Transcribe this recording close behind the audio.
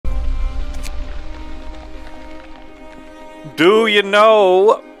Do you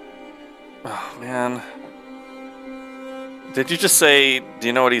know? Oh, man. Did you just say, do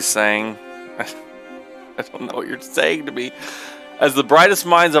you know what he's saying? I don't know what you're saying to me. As the brightest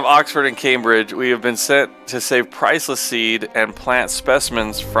minds of Oxford and Cambridge, we have been sent to save priceless seed and plant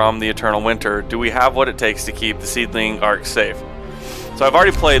specimens from the eternal winter. Do we have what it takes to keep the seedling Arks safe? So I've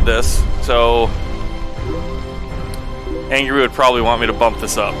already played this, so Angry would probably want me to bump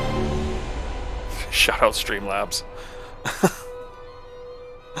this up. Shout out Streamlabs.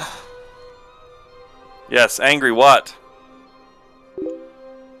 Yes, Angry what?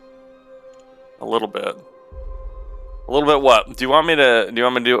 A little bit. A little bit what? Do you want me to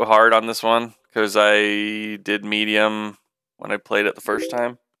do it hard on this one? Because I did medium when I played it the first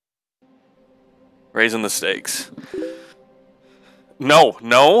time. Raising the stakes. No.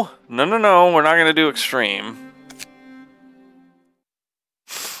 We're not gonna do extreme.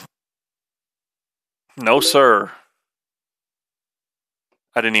 No, sir.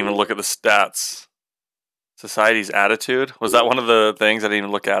 I didn't even look at the stats. Society's attitude? Was that one of the things? I didn't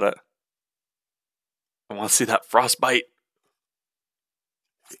even look at it. I want to see that frostbite.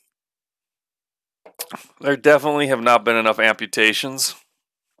 There definitely have not been enough amputations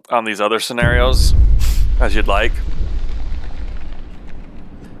on these other scenarios as you'd like.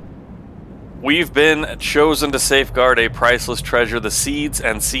 We've been chosen to safeguard a priceless treasure, the seeds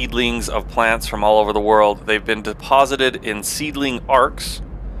and seedlings of plants from all over the world. They've been deposited in seedling arks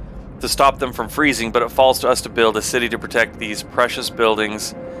to stop them from freezing, but it falls to us to build a city to protect these precious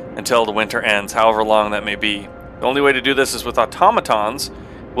buildings until the winter ends, however long that may be. The only way to do this is with automatons.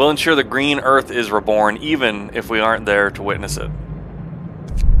 We'll ensure the green earth is reborn, even if we aren't there to witness it.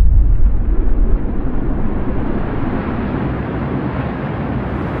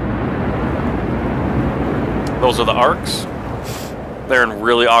 Those are the Arks. They're in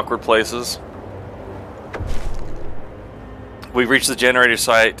really awkward places. We've reached the generator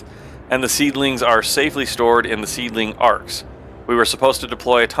site, and the seedlings are safely stored in the seedling Arks. We were supposed to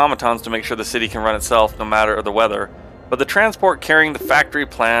deploy automatons to make sure the city can run itself no matter the weather, but the transport carrying the factory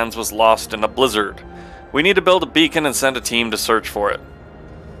plans was lost in a blizzard. We need to build a beacon and send a team to search for it.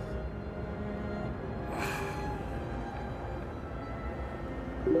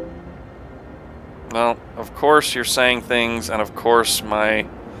 Well, of course you're saying things, and of course my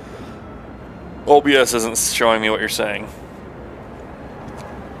OBS isn't showing me what you're saying.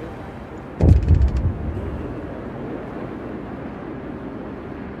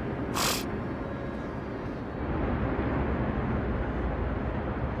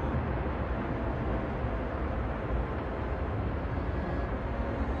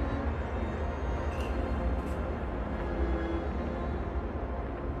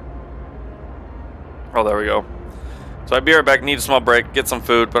 Oh, there we go. So I'll be right back. Need a small break. Get some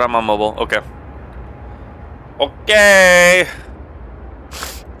food, but I'm on mobile. Okay. Okay.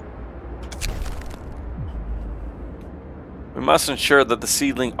 We must ensure that the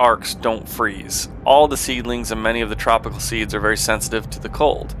seedling arks don't freeze. All the seedlings and many of the tropical seeds are very sensitive to the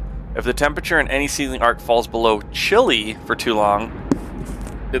cold. If the temperature in any seedling ark falls below chilly for too long,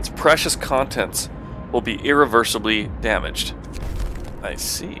 its precious contents will be irreversibly damaged. I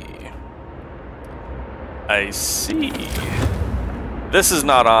see. I see. This is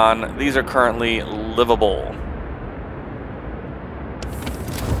not on. These are currently livable.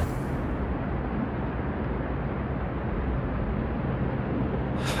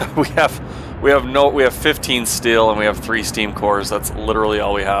 we have 15 steel and we have 3 steam cores. That's literally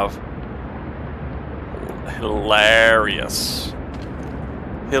all we have. Hilarious.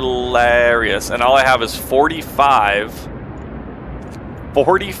 Hilarious. And all I have is 45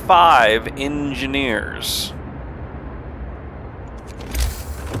 engineers.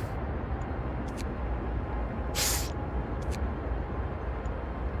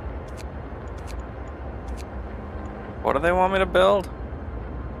 What do they want me to build?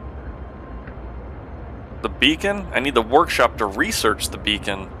 The beacon? I need the workshop to research the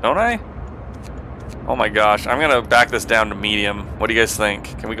beacon, don't I? Oh my gosh, I'm gonna back this down to medium. What do you guys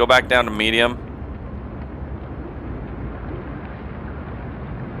think? Can we go back down to medium?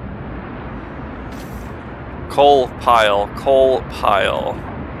 Coal pile, coal pile.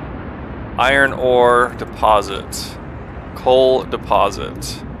 Iron ore deposit. Coal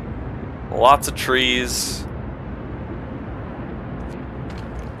deposit. Lots of trees.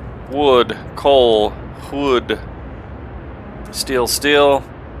 Wood, coal, wood. Steel, steel,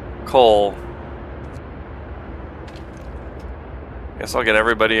 coal. Guess I'll get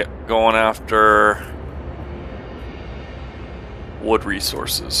everybody going after wood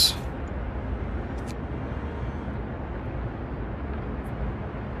resources.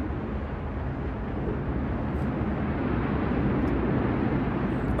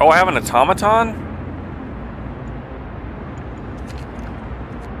 Oh, I have an automaton?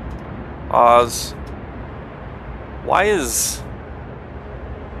 Pause. Why is...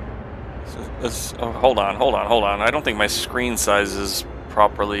 oh, hold on. I don't think my screen size is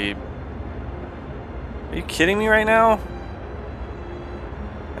properly... Are you kidding me right now?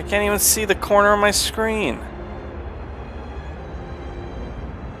 I can't even see the corner of my screen.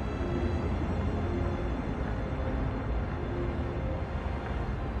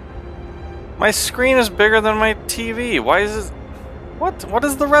 My screen is bigger than my TV. Why is it... What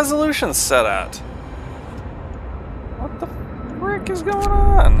is the resolution set at? What the frick is going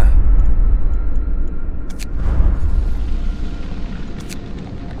on?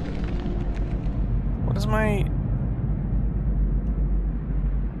 What is my...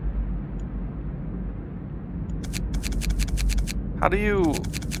 How do you...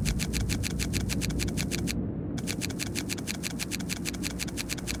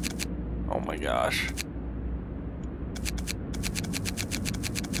 Oh my gosh.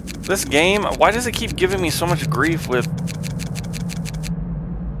 This game, why does it keep giving me so much grief with...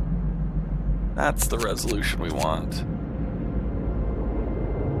 That's the resolution we want.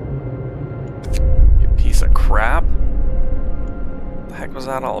 You piece of crap. What the heck was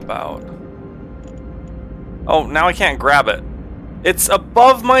that all about? Oh, now I can't grab it. It's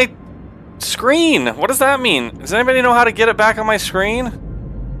above my screen. What does that mean? Does anybody know how to get it back on my screen?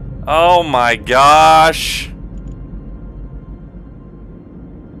 Oh my gosh.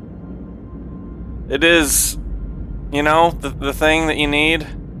 It is, you know, the thing that you need.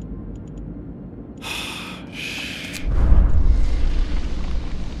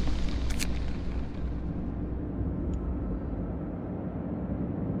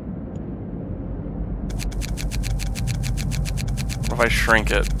 What if I shrink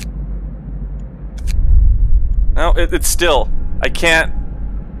it? No, it's still. I can't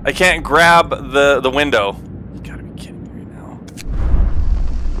grab the window. You gotta be kidding me right now.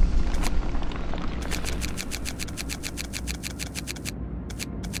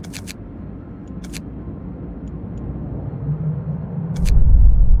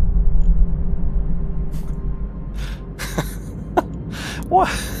 What?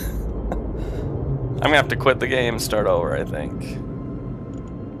 I'm gonna have to quit the game and start over, I think.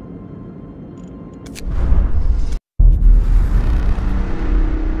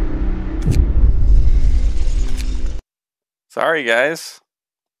 Sorry, guys.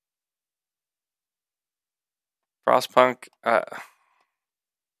 Frostpunk,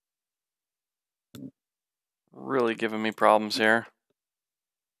 really giving me problems here.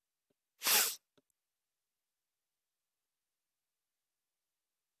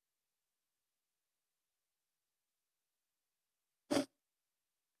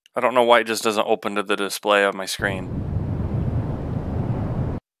 I don't know why it just doesn't open to the display of my screen.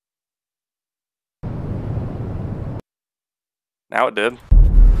 Now it did.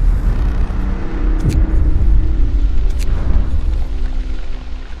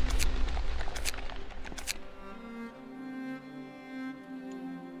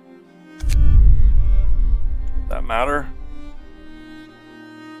 That matter?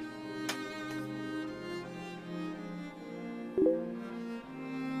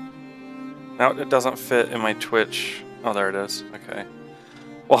 Now it doesn't fit in my Twitch. Oh, there it is. Okay.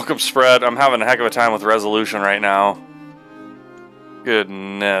 Welcome, Spread. I'm having a heck of a time with resolution right now.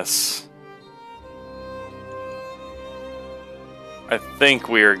 Goodness. I think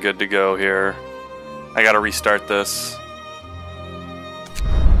we are good to go here. I gotta restart this.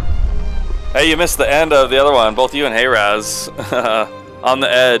 Hey, you missed the end of the other one. Both you and Heyraz. On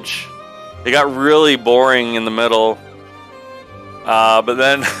the edge. It got really boring in the middle. But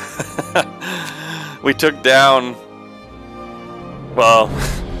then we took down, well,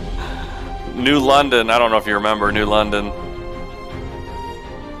 New London. I don't know if you remember New London.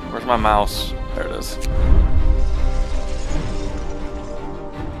 Where's my mouse? There it is.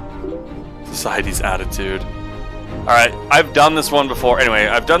 Society's attitude. Alright, I've done this one before. Anyway,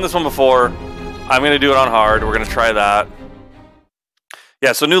 I've done this one before. I'm going to do it on hard. We're going to try that.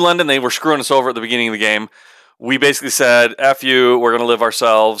 Yeah, so New London, they were screwing us over at the beginning of the game. We basically said, F you, we're going to live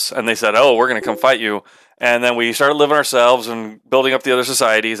ourselves. And they said, oh, we're going to come fight you. And then we started living ourselves and building up the other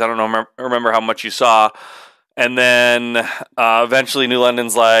societies. I don't know, remember how much you saw. And then eventually New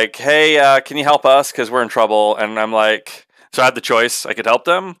London's like, hey, can you help us? Because we're in trouble. And I'm like, so I had the choice. I could help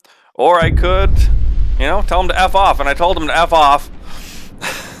them, or I could, you know, tell them to F off. And I told them to F off.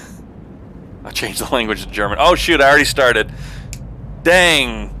 I changed the language to German. Oh, shoot, I already started.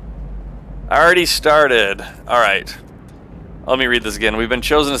 Dang. I already started. All right. Let me read this again. We've been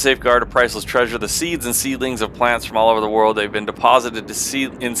chosen to safeguard a priceless treasure, the seeds and seedlings of plants from all over the world. They've been deposited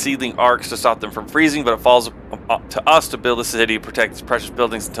in seedling arks to stop them from freezing, but it falls to us to build a city, protect its precious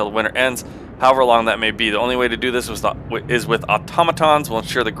buildings until the winter ends, however long that may be. The only way to do this is with automatons. We'll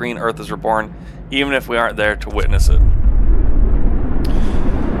ensure the green earth is reborn, even if we aren't there to witness it.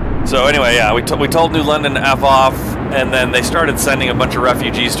 So anyway, yeah, we told New London to F off, and then they started sending a bunch of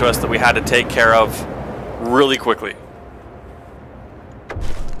refugees to us that we had to take care of really quickly.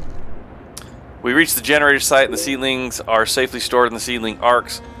 We reached the generator site, and the seedlings are safely stored in the seedling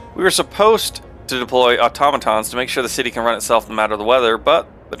arks. We were supposed to deploy automatons to make sure the city can run itself no matter the weather, but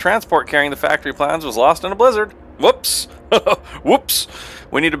the transport carrying the factory plans was lost in a blizzard. Whoops! Whoops!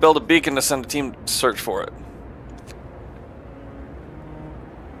 We need to build a beacon to send a team to search for it.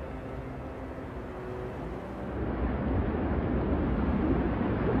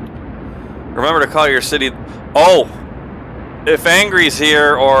 Remember to call your city... Oh! If Angry's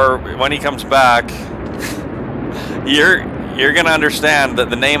here, or when he comes back, you're gonna understand that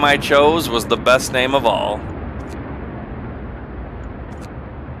the name I chose was the best name of all.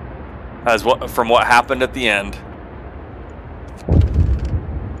 From what happened at the end.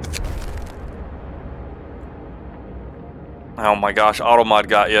 Oh my gosh, Automod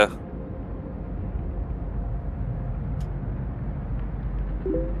got you.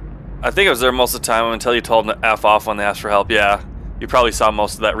 I think I was there most of the time until you told them to F off when they asked for help. Yeah, you probably saw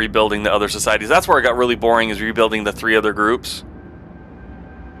most of that rebuilding the other societies. That's where it got really boring, is rebuilding the 3 other groups.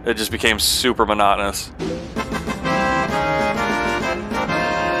 It just became super monotonous.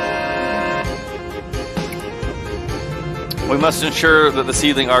 We must ensure that the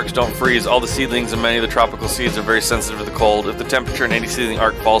seedling arcs don't freeze. All the seedlings and many of the tropical seeds are very sensitive to the cold. If the temperature in any seedling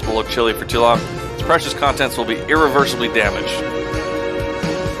arc falls below chilly for too long, its precious contents will be irreversibly damaged.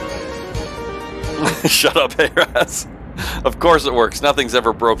 Shut up, Hayraz. Of course it works. Nothing's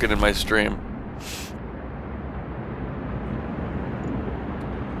ever broken in my stream.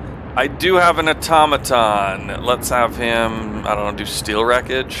 I do have an automaton. Let's have him, I don't know, do steel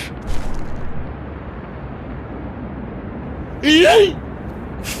wreckage. Yay!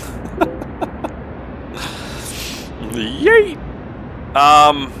 Yay!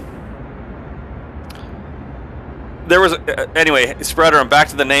 There was anyway, Spreader, I'm back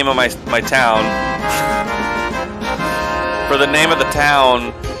to the name of my town. For the name of the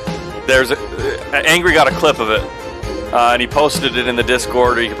town, there's Angry got a clip of it, and he posted it in the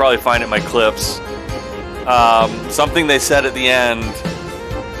Discord, or you can probably find it in my clips. Something they said at the end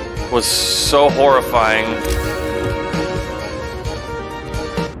was so horrifying.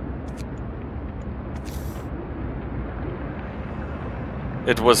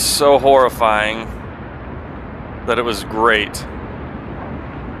 It was so horrifying that it was great.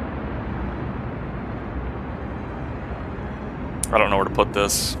 I don't know where to put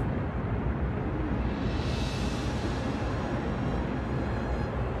this.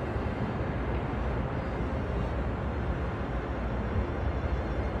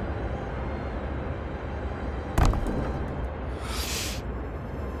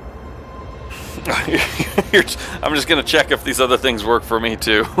 I'm just gonna check if these other things work for me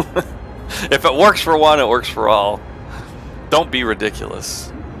too. If it works for one, it works for all. Don't be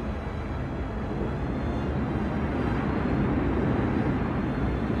ridiculous.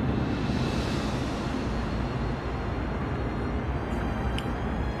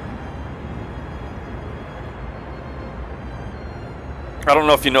 I don't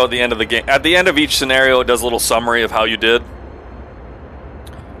know if you know at the end of the game. At the end of each scenario, it does a little summary of how you did.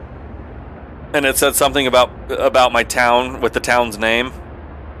 And it said something about my town with the town's name.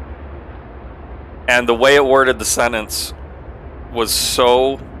 And the way it worded the sentence was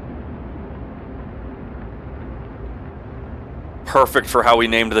so perfect for how we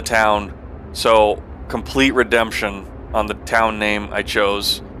named the town. So, complete redemption on the town name I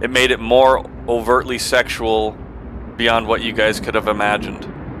chose. It made it more overtly sexual beyond what you guys could have imagined.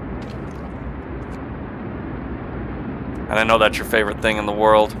 And I know that's your favorite thing in the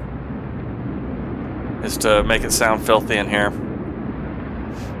world, is to make it sound filthy in here.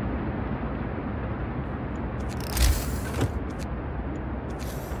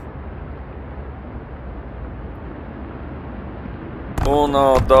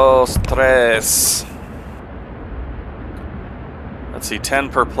 Uno, dos, tres. Let's see, 10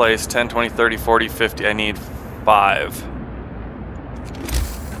 per place, 10, 20, 30, 40, 50. I need 5.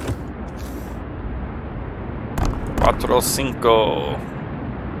 4, 5.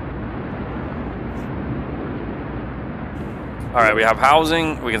 Alright, we have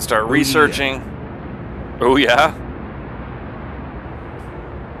housing. We can start researching. Oh, yeah?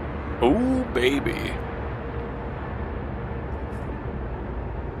 Oh, baby.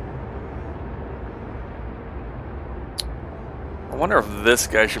 I wonder if this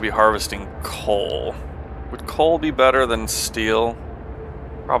guy should be harvesting coal. Would coal be better than steel?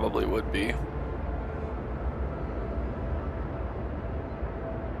 Probably would be.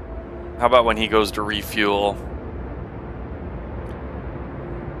 How about when he goes to refuel?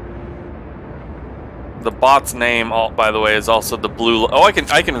 The bot's name, by the way, is also the Blue... Oh, I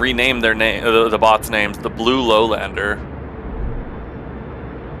can rename their name, the bot's names. The Blue Lowlander.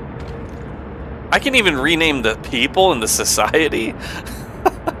 I can even rename the people in the society.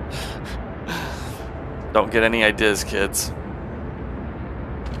 Don't get any ideas, kids.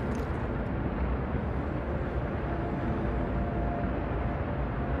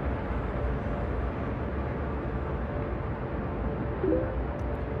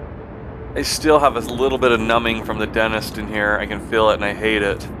 I still have a little bit of numbing from the dentist in here. I can feel it and I hate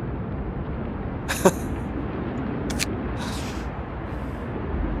it.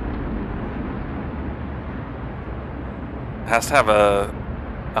 Has to have a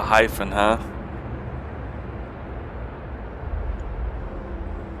hyphen, huh?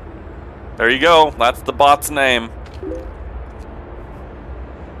 There you go. That's the bot's name.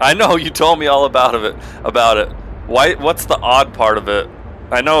 I know you told me all about it. Why? What's the odd part of it?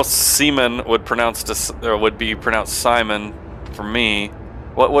 I know seaman would be pronounced Simon for me.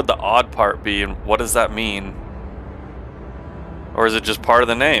 What would the odd part be, and what does that mean? Or is it just part of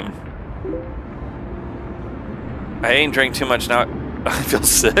the name? I ain't drank too much now. I feel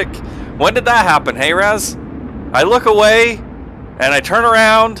sick. When did that happen, hey Raz? I look away, and I turn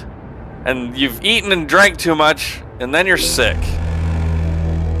around, and you've eaten and drank too much, and then you're sick.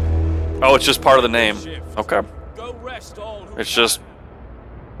 Oh, it's just part of the name. Okay. It's just...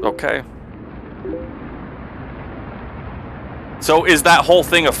 Okay. So is that whole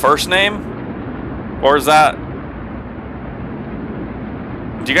thing a first name? Or is that...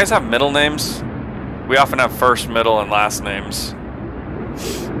 Do you guys have middle names? We often have first, middle, and last names.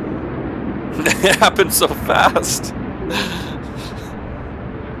 It happens so fast.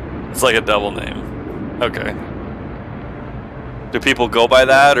 It's like a double name. Okay. Do people go by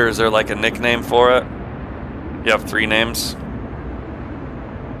that, or is there like a nickname for it? You have 3 names?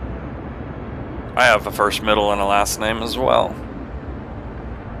 I have a first, middle, and a last name as well.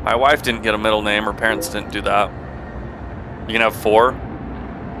 My wife didn't get a middle name. Her parents didn't do that. You can have 4.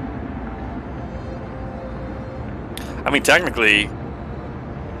 I mean, technically,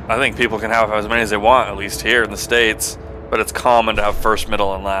 I think people can have as many as they want, at least here in the States. But it's common to have first,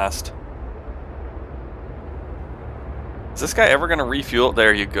 middle, and last. Is this guy ever going to refuel?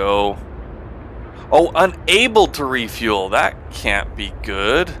 There you go. Oh, unable to refuel. That can't be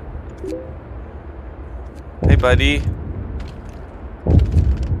good. Hey, buddy.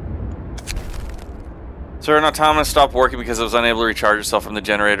 Sir, an autonomous stopped working because it was unable to recharge itself from the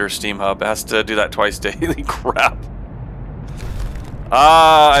generator or steam hub. It has to do that twice daily. Crap.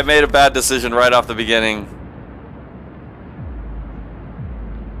 Ah, I made a bad decision right off the beginning.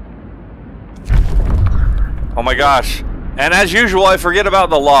 Oh my gosh. And as usual, I forget about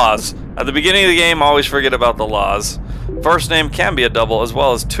the laws. At the beginning of the game, I always forget about the laws. First name can be a double, as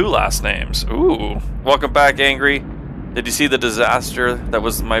well as 2 last names. Ooh. Welcome back, Angry. Did you see the disaster that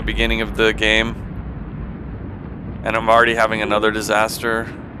was my beginning of the game? And I'm already having another disaster.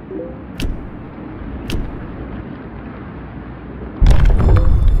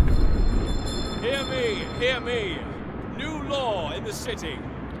 Hear me. New law in the city.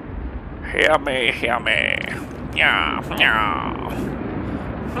 Hear me, hear me. Yeah, yeah.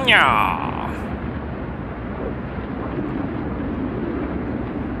 Yeah.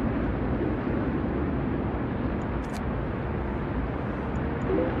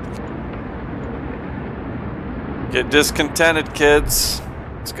 Get discontented, kids.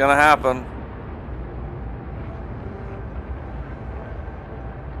 It's gonna happen.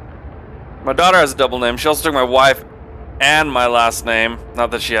 My daughter has a double name. She also took my wife and my last name.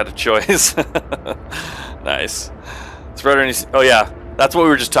 Not that she had a choice. Nice. Spreader, oh yeah, that's what we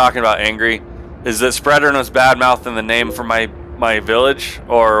were just talking about, Angry. Is that Spreader was bad-mouthing the name for my village,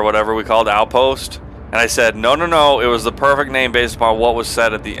 or whatever we called Outpost. And I said, no, no, no, it was the perfect name based upon what was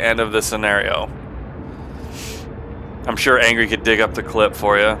said at the end of the scenario. I'm sure Angry could dig up the clip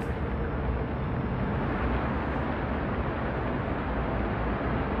for you.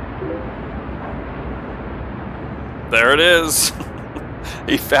 There it is.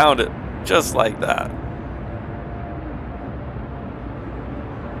 He found it just like that.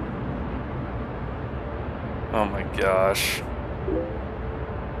 Oh my gosh.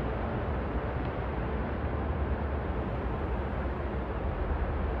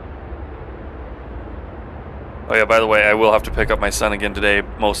 Oh yeah, by the way, I will have to pick up my son again today,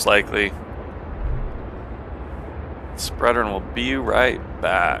 most likely. Spreader, and we'll be right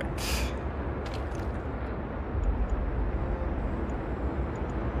back.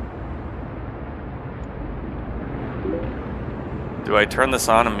 Do I turn this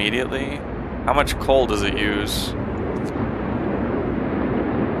on immediately? How much coal does it use?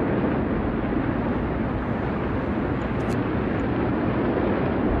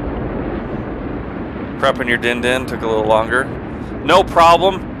 Prepping your din-din took a little longer. No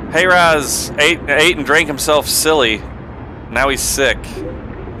problem. Hey Raz ate and drank himself silly. Now he's sick.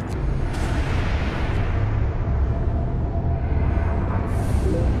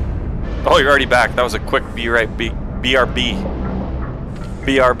 Oh, you're already back. That was a quick BRB.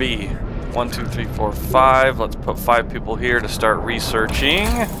 1, 2, 3, 4, 5. Let's put 5 people here to start researching.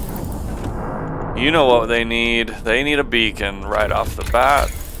 You know what they need. They need a beacon right off the bat.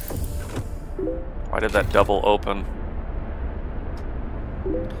 Why did that double open?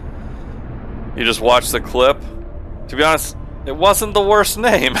 You just watched the clip. To be honest, it wasn't the worst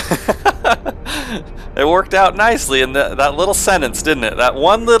name. It worked out nicely in that little sentence, didn't it? That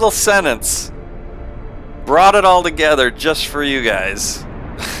one little sentence brought it all together just for you guys.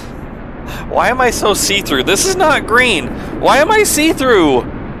 Why am I so see-through? This is not green. Why am I see-through?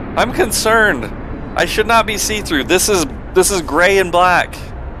 I'm concerned. I should not be see-through. This is gray and black.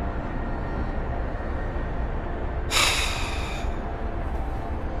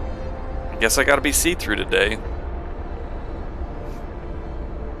 I guess I gotta be see-through today.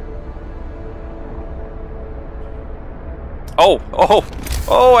 Oh,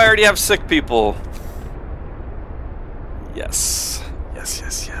 I already have sick people. Yes.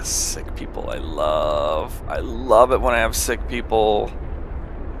 Sick people I love it when I have sick people.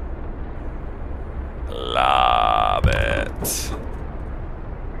 Love it.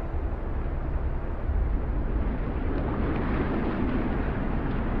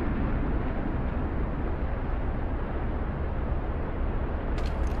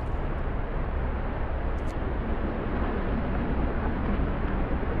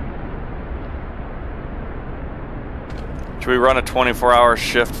 Should we run a 24-hour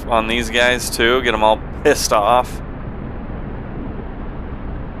shift on these guys too? Get them all pissed off.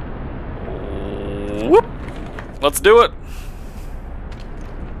 Whoop. Let's do it.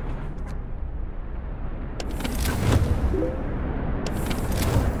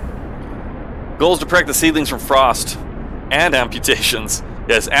 Goals to protect the seedlings from frost and amputations.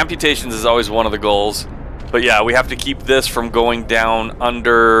 Yes, amputations is always one of the goals. But yeah, we have to keep this from going down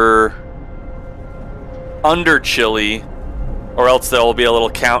under chili. Or else there will be a little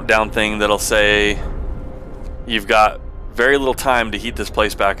countdown thing that'll say you've got very little time to heat this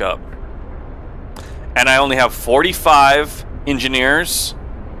place back up. And I only have 45 engineers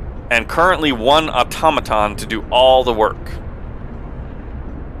and currently 1 automaton to do all the work.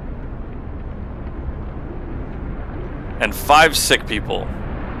 And 5 sick people.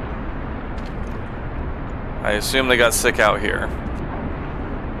 I assume they got sick out here.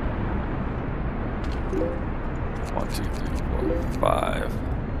 1, 2, 3, 4, 5.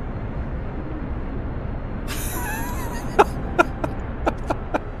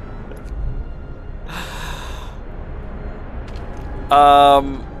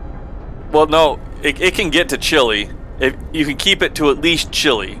 Well, no, it can get to chili. If you can keep it to at least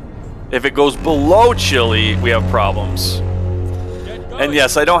chili. If it goes below chili, we have problems. And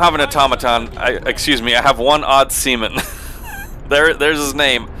yes, I don't have an automaton. Excuse me, I have 1 odd seaman. There's his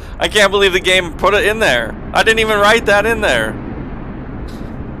name. I can't believe the game put it in there. I didn't even write that in there.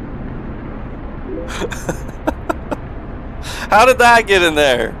 How did that get in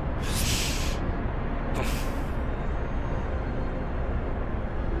there?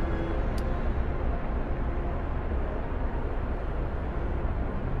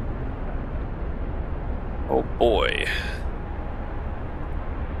 Oh boy.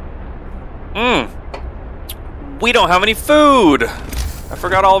 We don't have any food. I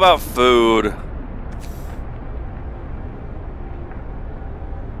forgot all about food.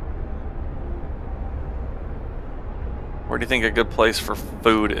 Where do you think a good place for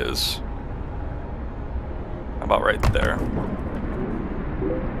food is? How about right there?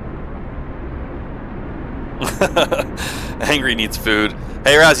 Angry needs food.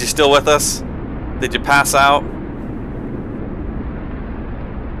 Hey Raz, you still with us? Did you pass out?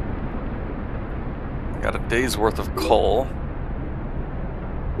 Got a day's worth of coal.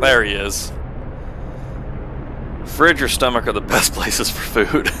 There he is. Fridge or stomach are the best places for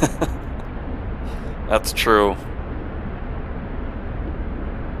food. That's true.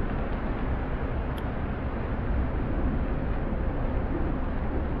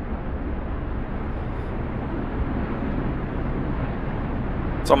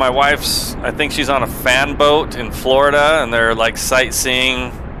 So my wife's, I think she's on a fan boat in Florida, and they're like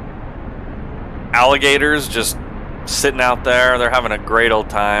sightseeing alligators just sitting out there. They're having a great old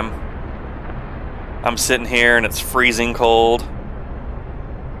time. I'm sitting here and it's freezing cold.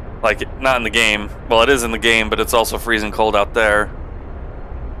 Like, not in the game. Well, it is in the game, but it's also freezing cold out there.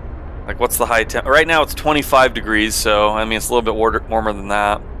 Like, what's the high temp? Right now it's 25 degrees, so, I mean, it's a little bit warmer than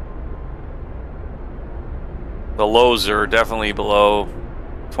that. The lows are definitely below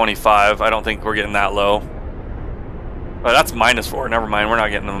 25. I don't think we're getting that low. But that's -4. Never mind, we're not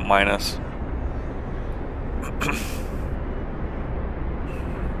getting a minus.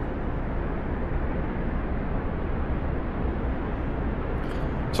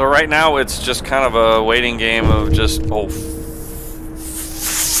 So right now it's just kind of a waiting game of just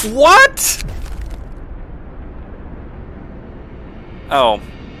what? Oh.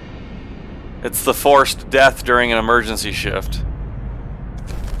 It's the forced death during an emergency shift.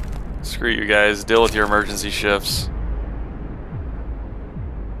 Screw you guys, deal with your emergency shifts.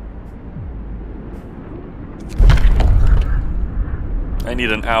 I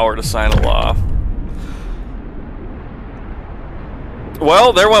need an hour to sign a law.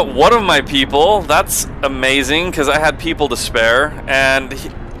 Well, there went one of my people. That's amazing, because I had people to spare. And,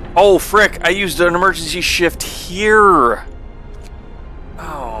 oh, frick, I used an emergency shift here.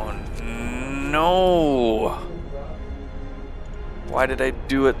 Oh, no. Why did I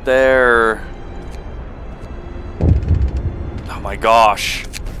do it there? Oh, my gosh.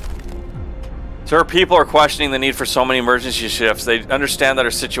 Sir, people are questioning the need for so many emergency shifts. They understand that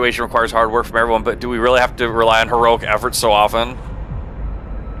our situation requires hard work from everyone, but do we really have to rely on heroic efforts so often?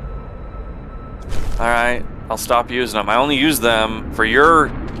 Alright, I'll stop using them. I only use them for your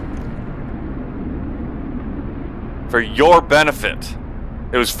benefit.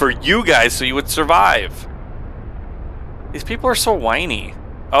 It was for you guys so you would survive. These people are so whiny.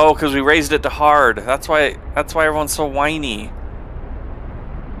 Oh, because we raised it to hard. That's why everyone's so whiny.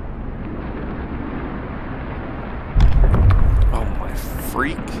 Oh my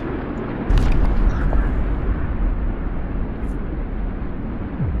freak.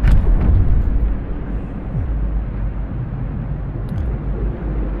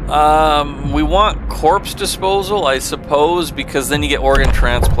 We want corpse disposal, I suppose, because then you get organ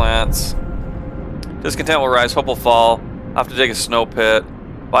transplants. Discontent will rise, hope will fall. I'll have to dig a snow pit.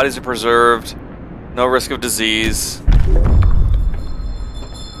 Bodies are preserved. No risk of disease.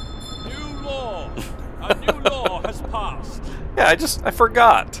 New law. A new law has passed. Yeah, I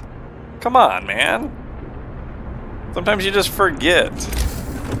forgot. Come on, man. Sometimes you just forget.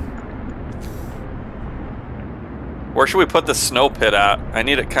 Where should we put the snow pit at? I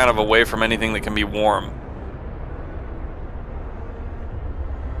need it kind of away from anything that can be warm.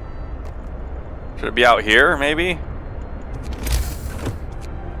 Should it be out here, maybe?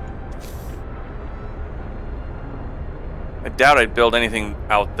 I doubt I'd build anything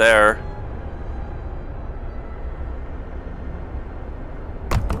out there.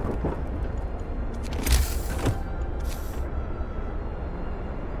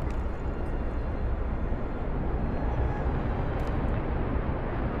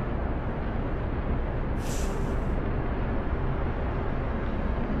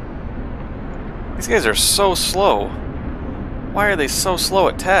 These guys are so slow. Why are they so slow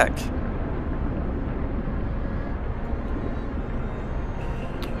at tech?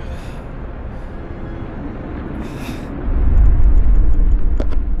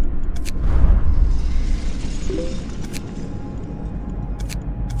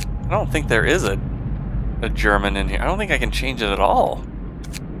 I don't think there is a German in here. I don't think I can change it at all.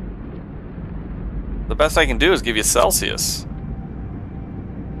 The best I can do is give you Celsius.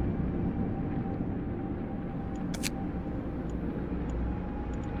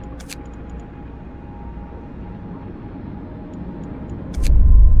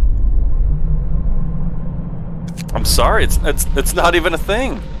 I'm sorry, it's not even a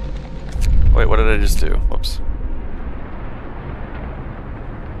thing. Wait, what did I just do? Whoops.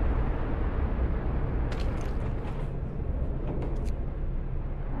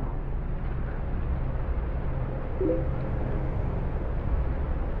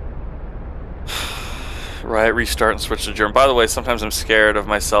 Right, restart and switch to German. By the way, sometimes I'm scared of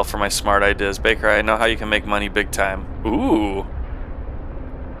myself for my smart ideas. Baker, I know how you can make money big time. Ooh.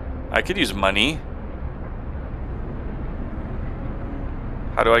 I could use money.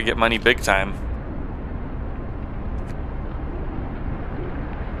 How do I get money big time?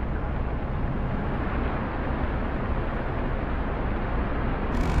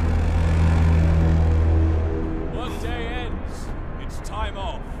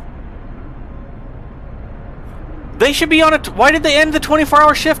 They should be on it. Why did they end the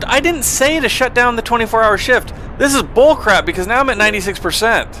 24-hour shift? I didn't say to shut down the 24-hour shift. This is bullcrap because now I'm at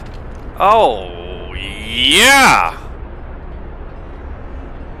 96%. Oh, yeah.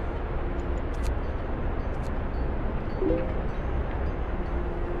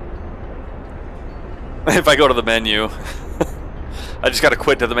 If I go to the menu, I just gotta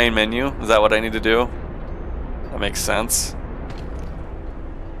quit to the main menu. Is that what I need to do? That makes sense.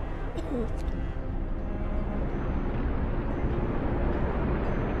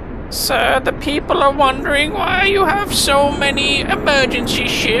 Sir, the people are wondering why you have so many emergency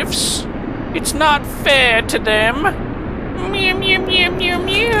shifts. It's not fair to them. Mew mew mew mew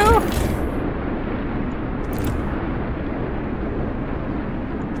mew.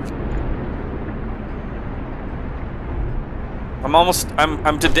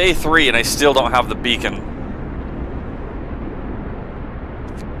 I'm to day 3 and I still don't have the beacon.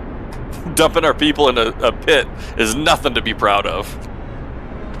 Dumping our people in a pit is nothing to be proud of.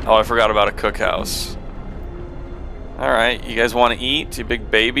 Oh, I forgot about a cookhouse. Alright, you guys want to eat, you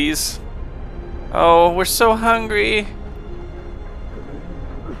big babies? Oh, we're so hungry.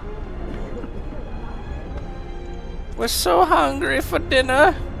 We're so hungry for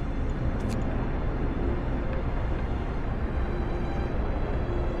dinner.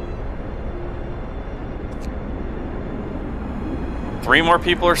 Three more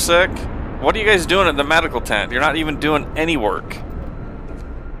people are sick? What are you guys doing at the medical tent? You're not even doing any work.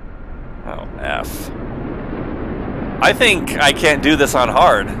 Oh, F. I think I can't do this on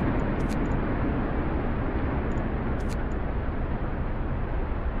hard.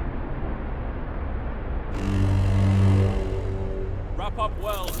 Wrap up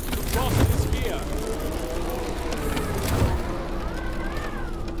well. The frost is here.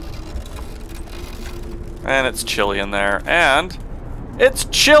 And it's chilly in there. And it's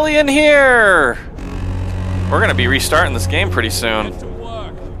chilly in here! We're gonna be restarting this game pretty soon. Get to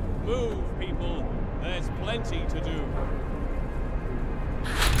work. Move, people. There's plenty to do.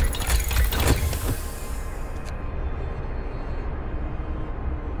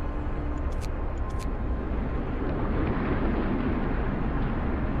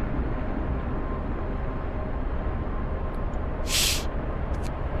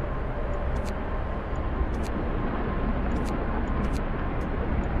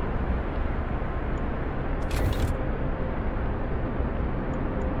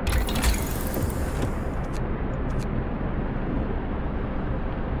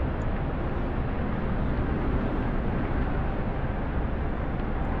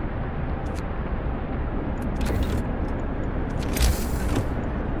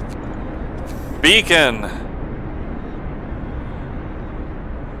 Beacon!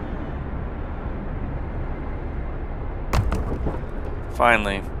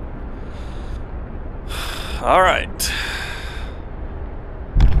 Finally. All right.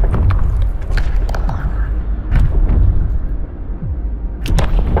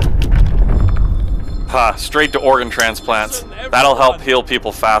 Ha, straight to organ transplants. That'll help heal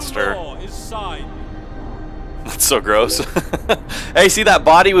people faster. That's so gross. Hey, see that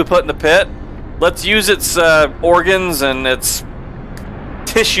body we put in the pit? Let's use its organs and its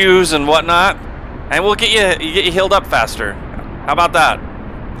tissues and whatnot, and we'll get you healed up faster. How about that?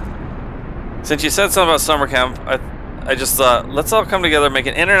 Since you said something about summer camp, I just thought, let's all come together and make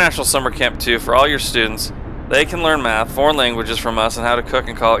an international summer camp too for all your students. They can learn math, foreign languages from us, and how to cook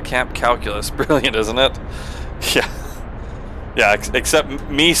and call it Camp Calculus. Brilliant, isn't it? Yeah. Yeah, except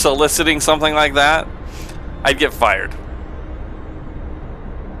me soliciting something like that, I'd get fired.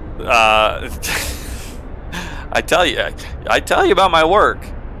 I tell you about my work.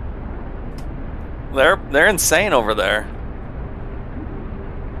 They're insane over there.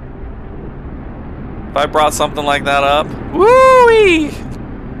 If I brought something like that up, woo-wee!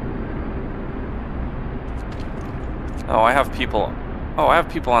 Oh, I have people. Oh, I have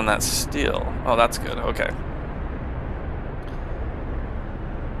people on that steel. Oh, that's good. Okay.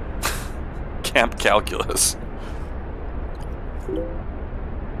 Camp Calculus.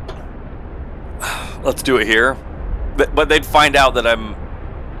 Let's do it here. But they'd find out that I'm...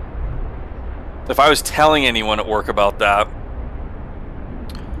 If I was telling anyone at work about that,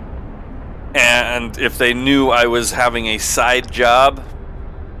 and if they knew I was having a side job,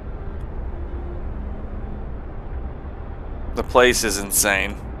 the place is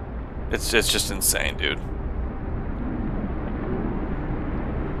insane. It's just insane, dude.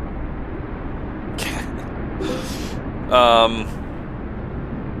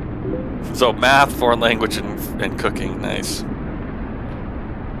 So math, foreign language, and cooking. Nice.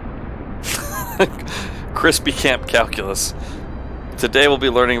 Crispy Camp Calculus. Today we'll be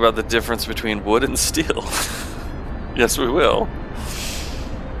learning about the difference between wood and steel. Yes, we will.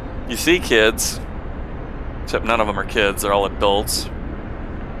 You see, kids. Except none of them are kids. They're all adults.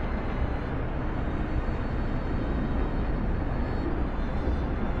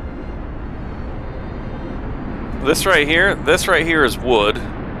 This right here is wood.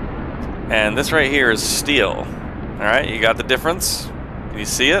 And this right here is steel. Alright, you got the difference? Can you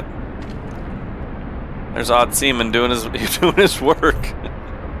see it? There's Odd Seaman doing his work.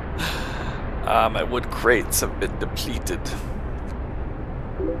 My wood crates have been depleted.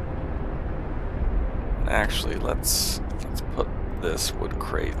 Actually, let's put this wood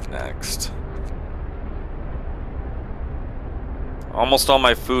crate next. Almost all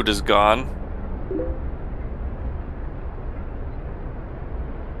my food is gone.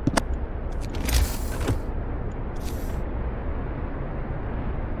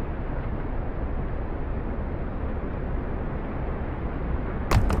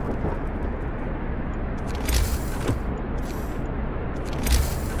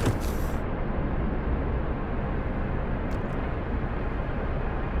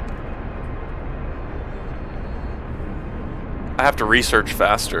 I have to research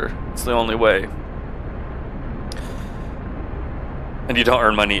faster. It's the only way. And you don't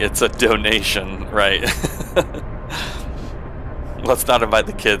earn money, it's a donation, right? Let's not invite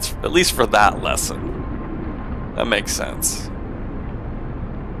the kids, at least for that lesson. That makes sense.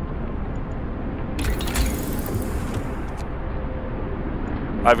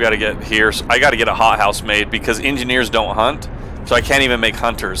 I've got to get here. I got to get a hothouse made because engineers don't hunt, so I can't even make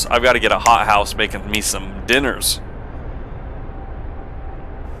hunters. I've got to get a hothouse making me some dinners.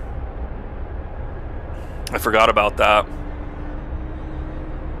 I forgot about that.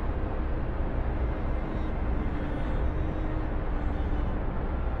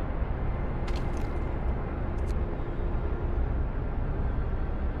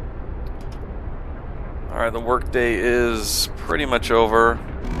 Alright, the workday is pretty much over.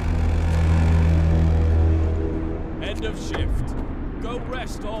 End of shift. Go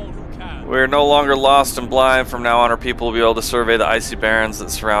rest all who can. We're no longer lost and blind. From now on, our people will be able to survey the icy barrens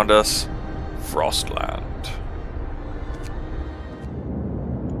that surround us. Frostland.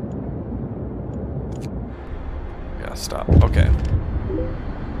 Yeah, stop. Okay.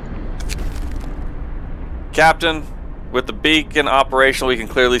 Captain, with the beacon operational, we can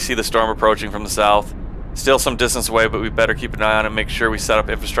clearly see the storm approaching from the south. Still some distance away, but we better keep an eye on it and make sure we set up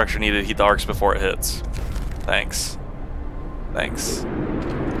infrastructure needed to heat the Arks before it hits. Thanks. Thanks.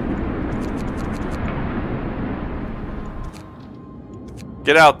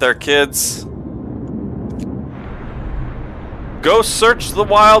 Get out there, kids. Go search the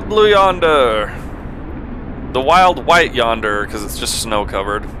wild blue yonder. The wild white yonder, because it's just snow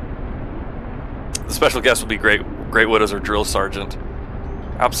covered. The special guest will be Great Widows or Drill Sergeant.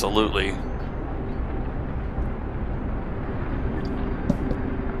 Absolutely.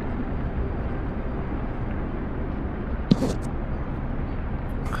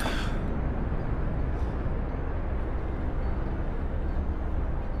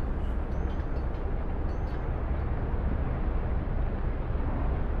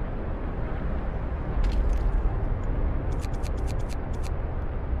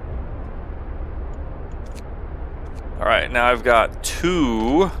 Alright, now I've got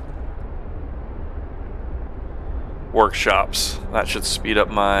 2 workshops. That should speed up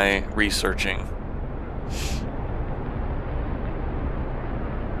my researching.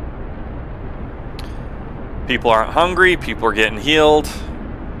 People aren't hungry, people are getting healed.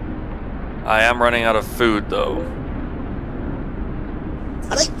 I am running out of food though.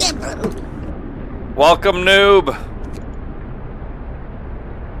 Welcome, noob!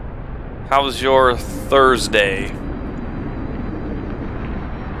 How was your Thursday?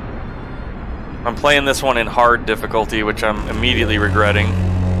 I'm playing this one in hard difficulty, which I'm immediately regretting.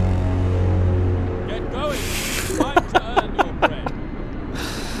 Get going. Time to earn your bread.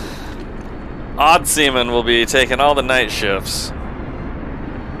 Odd Seaman will be taking all the night shifts.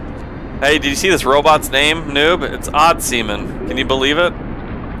 Hey, did you see this robot's name, noob? It's Odd Seaman. Can you believe it?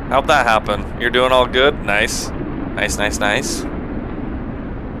 How'd that happen? You're doing all good? Nice. Nice, nice, nice.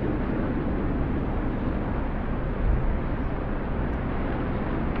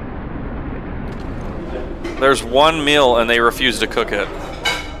 There's one meal and they refuse to cook it.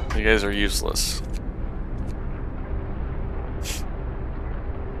 You guys are useless.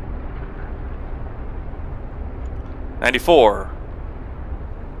 $94.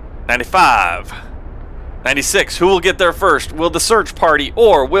 $95. $96. Who will get there first? Will the search party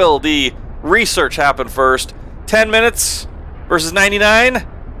or will the research happen first? 10 minutes versus 99?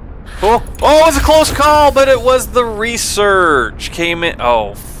 Oh, it was a close call, but it was the research. Came in.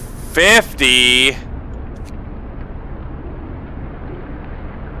 Oh, 50.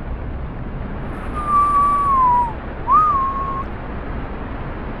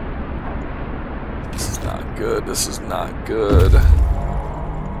 good. This is not good.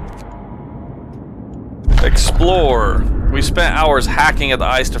 Explore. We spent hours hacking at the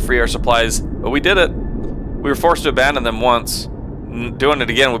ice to free our supplies, but we did it. We were forced to abandon them once. Doing it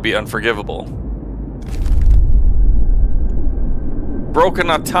again would be unforgivable.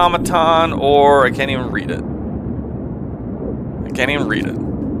 Broken automaton, or I can't even read it. I can't even read it.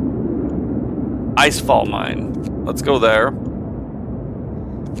 Icefall mine. Let's go there.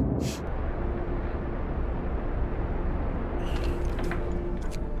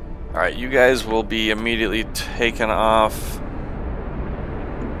 Alright, you guys will be immediately taken off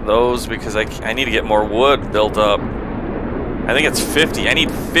those because I need to get more wood built up. I think it's 50. I need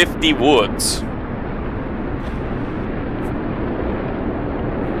 50 woods.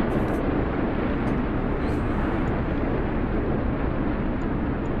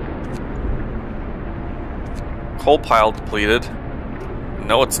 Coal pile depleted.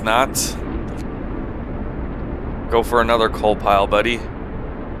 No, it's not. Go for another coal pile, buddy.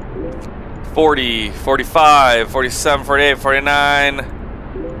 40, 45, 47, 48, 49.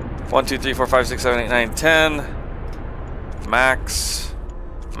 1, 2, 3, 4, 5, 6, 7, 8, 9, 10. Max.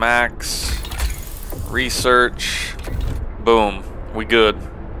 Max. Research. Boom. We good.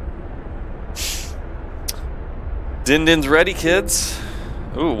 Din Din's ready, kids.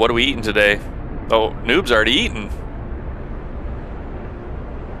 Ooh, what are we eating today? Oh, Noob's already eaten.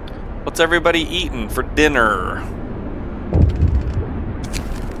 What's everybody eating for dinner?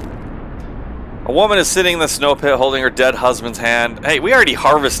 A woman is sitting in the snow pit holding her dead husband's hand. Hey, we already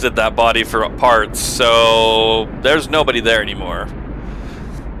harvested that body for parts, so there's nobody there anymore.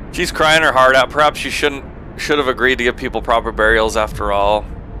 She's crying her heart out. Perhaps she should have agreed to give people proper burials after all.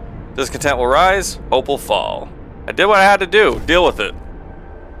 Discontent will rise, hope will fall. I did what I had to do. Deal with it.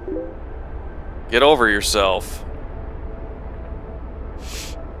 Get over yourself.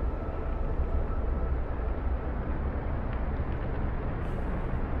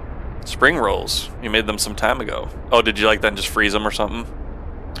 Spring rolls. You made them some time ago. Oh, did you like that and just freeze them or something?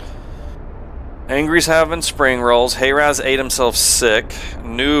 Angry's having spring rolls. Hayraz ate himself sick.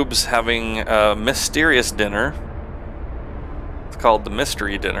 Noob's having a mysterious dinner. It's called the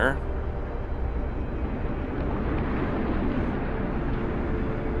mystery dinner.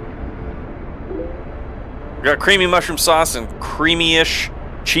 We got creamy mushroom sauce and creamy-ish,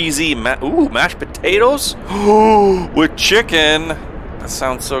 cheesy, mashed potatoes? With chicken. That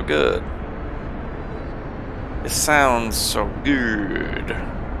sounds so good. It sounds so good.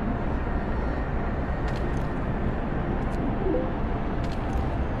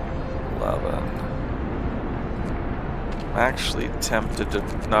 I'm actually tempted to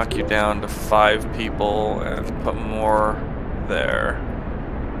knock you down to 5 people and put more there.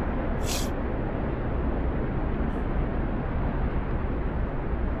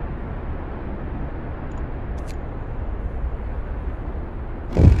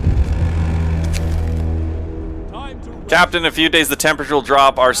 Captain, in a few days the temperature will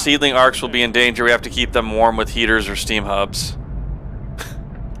drop. Our seedling arcs will be in danger. We have to keep them warm with heaters or steam hubs.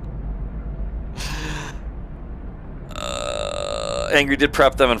 Angry did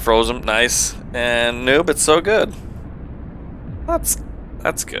prep them and froze them. Nice. And Noob, it's so good. That's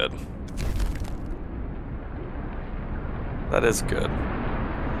good. That is good.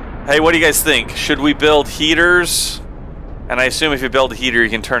 Hey, what do you guys think? Should we build heaters? And I assume if you build a heater, you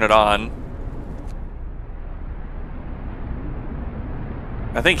can turn it on.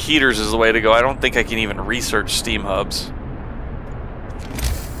 I think heaters is the way to go. I don't think I can even research steam hubs.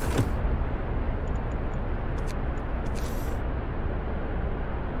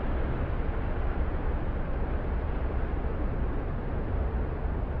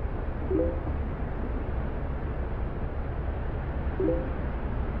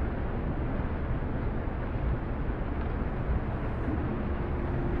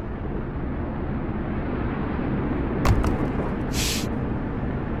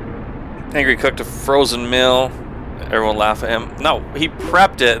 Angry cooked a frozen meal. Everyone laugh at him. No, he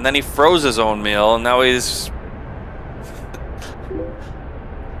prepped it and then he froze his own meal and now he's...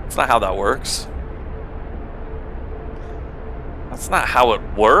 That's not how that works. That's not how it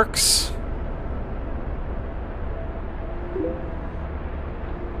works.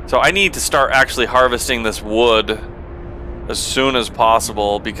 So I need to start actually harvesting this wood as soon as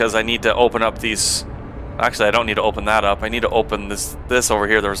possible because I need to open up these... Actually, I don't need to open that up. I need to open this over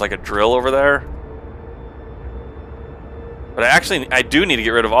here. There was like a drill over there. But I do need to get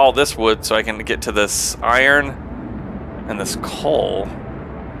rid of all this wood so I can get to this iron and this coal.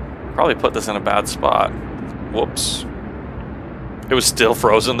 Probably put this in a bad spot. Whoops. It was still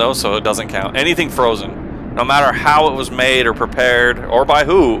frozen though, so it doesn't count. Anything frozen, no matter how it was made or prepared or by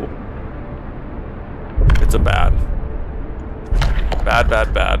who, It's a bad. Bad,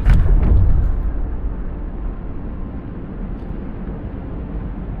 bad, bad.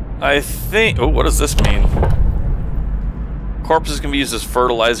 I think... Oh, what does this mean? Corpses can be used as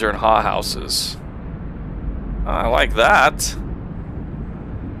fertilizer in hothouses. I like that.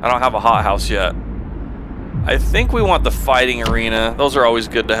 I don't have a hothouse yet. I think we want the fighting arena. Those are always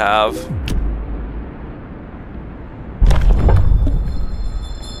good to have.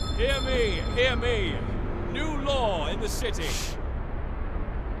 Hear me, hear me. New law in the city.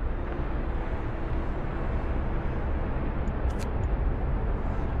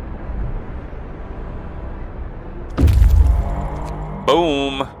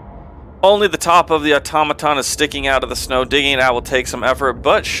 Boom. Only the top of the automaton is sticking out of the snow. Digging it out will take some effort,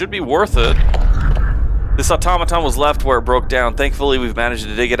 but should be worth it. This automaton was left where it broke down. Thankfully, we've managed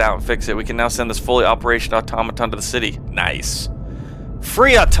to dig it out and fix it. We can now send this fully operational automaton to the city. Nice.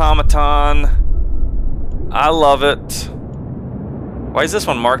 Free automaton. I love it. Why is this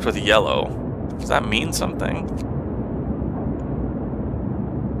one marked with yellow? Does that mean something?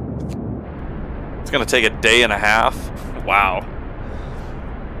 It's gonna take a day and a half. Wow.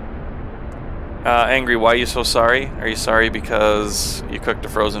 Angry, why are you so sorry? Are you sorry because you cooked a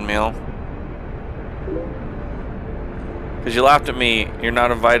frozen meal? Because you laughed at me. You're not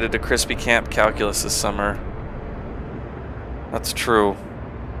invited to Crispy Camp Calculus this summer. That's true.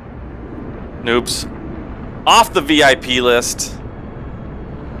 Noobs. Off the VIP list.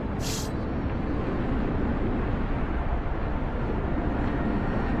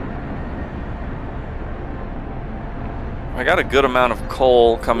 I got a good amount of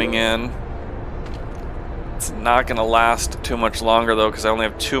coal coming in. It's not going to last too much longer though, because I only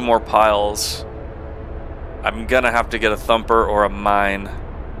have 2 more piles. I'm going to have to get a thumper or a mine.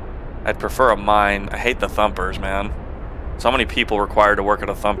 I'd prefer a mine. I hate the thumpers, man. So many people required to work at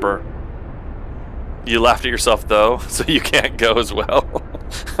a thumper. You laughed at yourself though, so you can't go as well.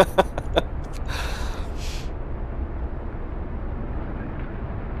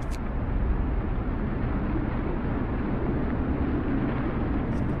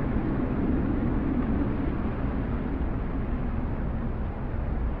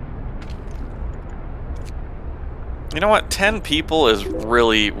 You know what? 10 people is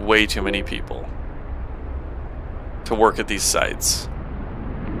really way too many people to work at these sites.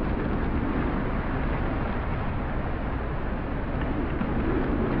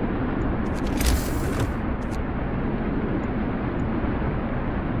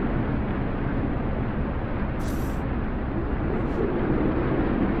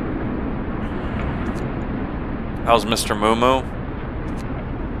 How's Mr. Moo Moo?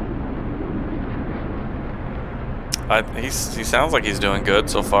 He sounds like he's doing good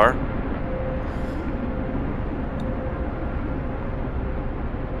so far.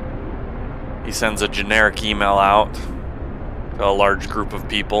 He sends a generic email out to a large group of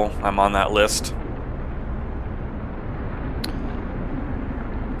people. I'm on that list.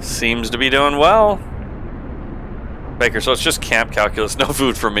 Seems to be doing well. Baker, so it's just camp calculus, no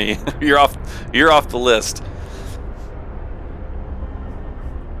food for me. You're off the list.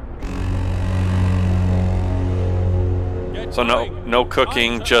 So no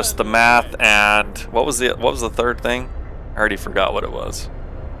cooking, just the math, and what was the third thing? I already forgot what it was.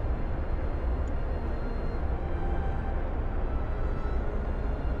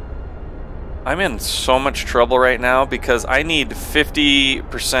 I'm in so much trouble right now because I need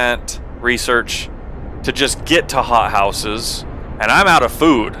 50% research to just get to hot houses, and I'm out of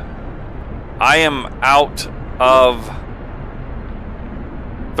food. I am out of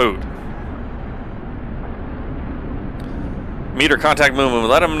food. Meet or contact Moo Moo.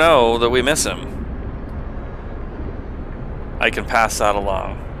 Let him know that we miss him. I can pass that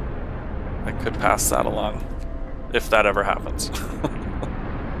along. I could pass that along. If that ever happens.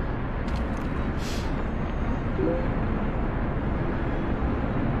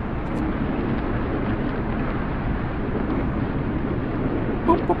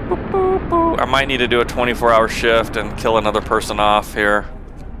 Boop, boop, boop, boop, boop. I might need to do a 24-hour shift and kill another person off here.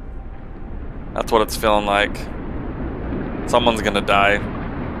 That's what it's feeling like. Someone's gonna die.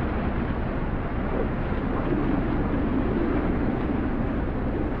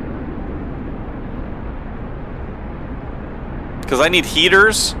 Because I need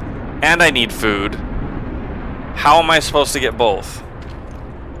heaters and I need food. How am I supposed to get both?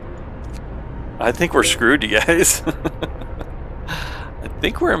 I think we're screwed, you guys. I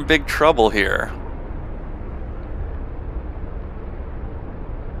think we're in big trouble here.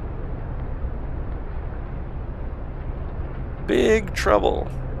 Big trouble.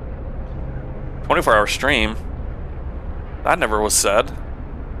 24-hour stream. That never was said.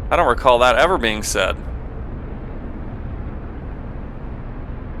 I don't recall that ever being said.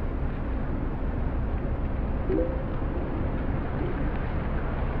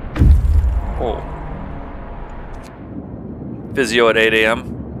 Oh. Physio at 8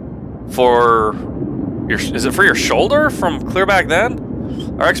 a.m. For your, is it for your shoulder from clear back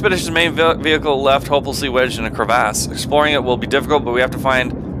then? Our expedition's main vehicle left hopelessly wedged in a crevasse. Exploring it will be difficult, but we have to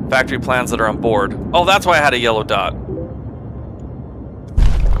find factory plans that are on board. Oh, that's why I had a yellow dot.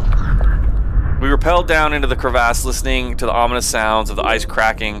 We rappelled down into the crevasse, listening to the ominous sounds of the ice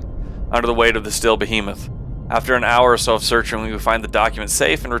cracking under the weight of the still behemoth. After an hour or so of searching, we would find the document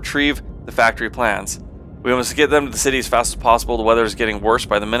safe and retrieve the factory plans. We must get them to the city as fast as possible. The weather is getting worse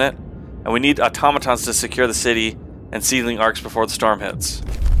by the minute, and we need automatons to secure the city and seedling arcs before the storm hits.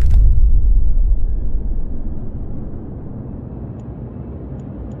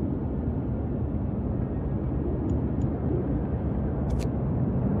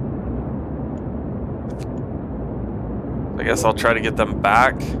 I guess I'll try to get them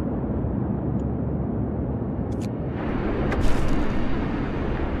back.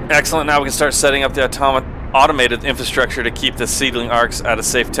 Excellent, now we can start setting up the automated infrastructure to keep the seedling arcs at a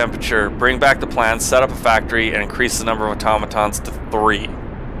safe temperature. Bring back the plans, set up a factory, and increase the number of automatons to 3.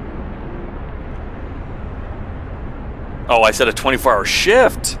 Oh, I said a 24-hour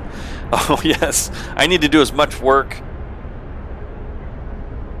shift! Oh yes, I need to do as much work.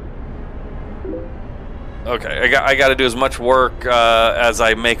 Okay, I got to do as much work as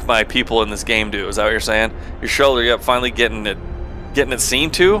I make my people in this game do. Is that what you're saying? Your shoulder, yep, finally getting it seen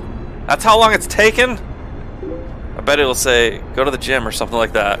to? That's how long it's taken? I bet it'll say, go to the gym or something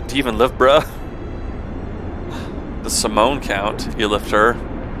like that. Do you even lift, bruh? The Simone count, you lift her.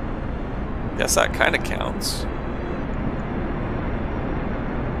 Guess that kind of counts.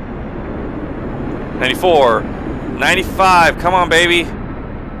 94, 95, come on baby.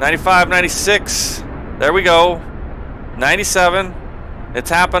 95, 96. There we go. 97. It's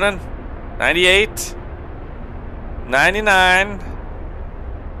happening. 98. 99.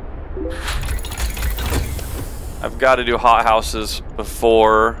 I've got to do hot houses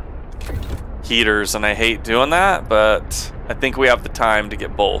before heaters, and I hate doing that, but I think we have the time to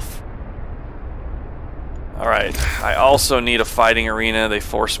get both. Alright, I also need a fighting arena. They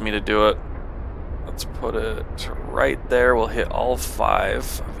forced me to do it. Let's put it right there. We'll hit all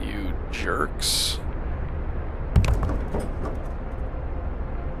 5 of you jerks.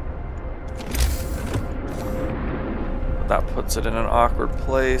 That puts it in an awkward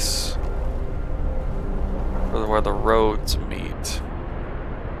place for where the roads meet.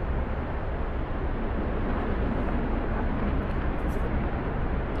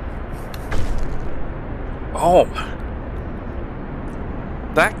 Oh,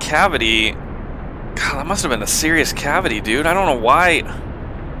 that cavity, God, that must have been a serious cavity, dude. I don't know why.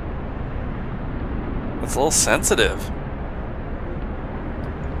 It's a little sensitive.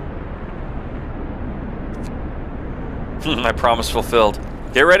 My promise fulfilled.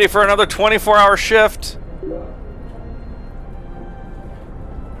 Get ready for another 24-hour shift.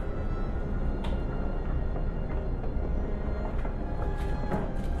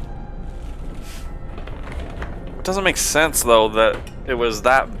 It doesn't make sense, though, that it was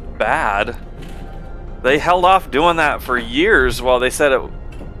that bad. They held off doing that for years while they said it...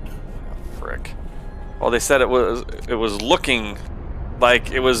 Frick. While they said it was looking like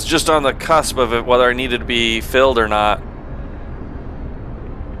it was just on the cusp of it, whether it needed to be filled or not.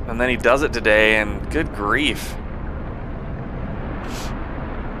 And then he does it today, and good grief.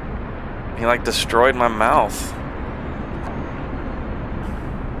 He, like, destroyed my mouth.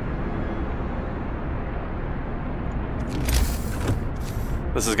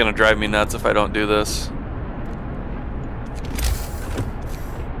 This is gonna drive me nuts if I don't do this.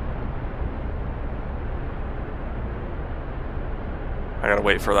 I gotta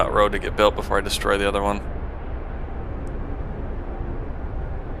wait for that road to get built before I destroy the other one.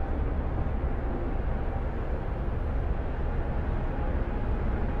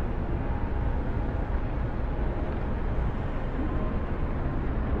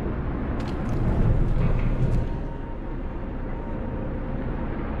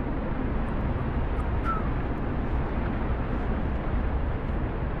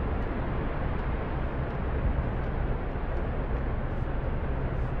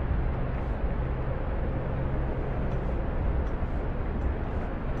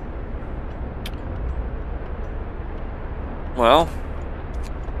 Well,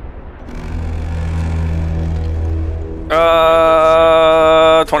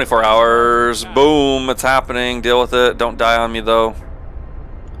 24 hours. Boom, it's happening. Deal with it. Don't die on me, though.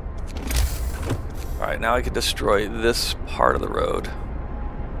 Alright, now I can destroy this part of the road.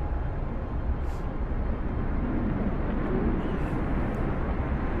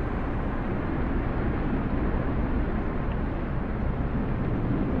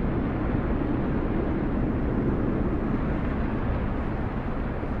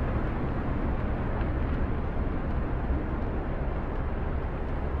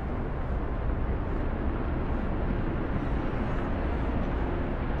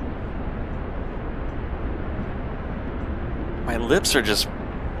 My lips are just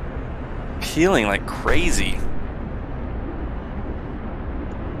peeling like crazy.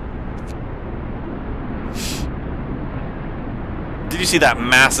 Did you see that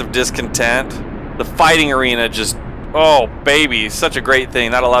massive discontent? The fighting arena just, oh baby, such a great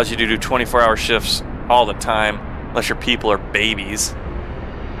thing. That allows you to do 24-hour shifts all the time, unless your people are babies.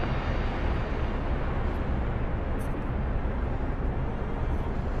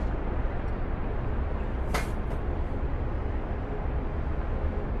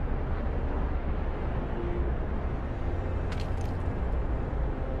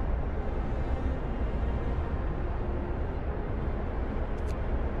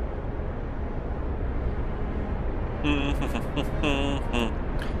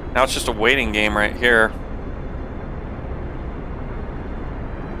 Now it's just a waiting game right here.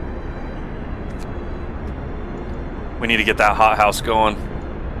 We need to get that hothouse going.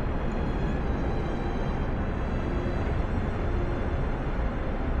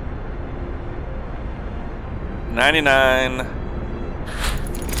 $99,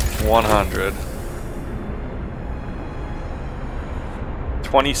 $100.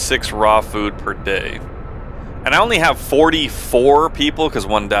 26 raw food per day. And I only have 44 people because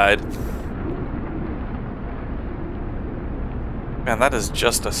one died. Man, that is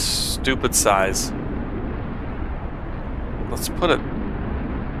just a stupid size. Let's put it...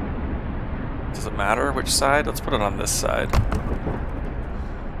 Does it matter which side? Let's put it on this side.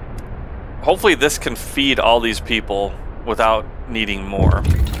 Hopefully this can feed all these people without needing more.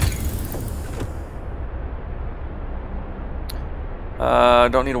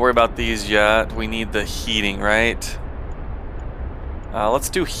 Don't need to worry about these yet. We need the heating, right? Let's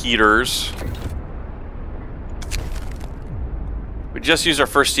do heaters. We just used our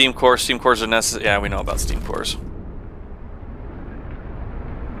first steam core. Steam cores are necessary. Yeah, we know about steam cores.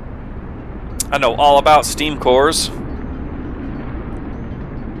 I know all about steam cores.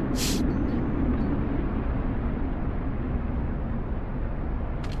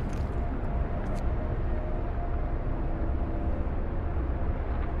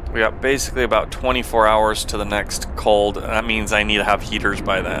 We got basically about 24 hours to the next cold, and that means I need to have heaters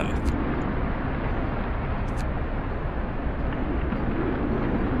by then.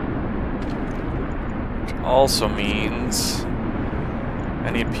 Which also means I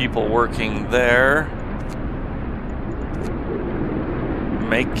need people working there,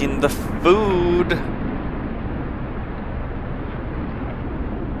 making the food.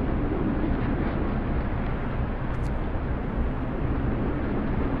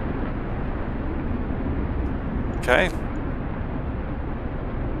 Okay.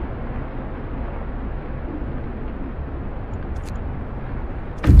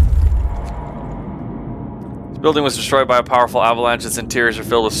 This building was destroyed by a powerful avalanche. Its interiors are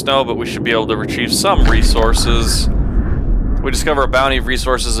filled with snow, but we should be able to retrieve some resources. We discover a bounty of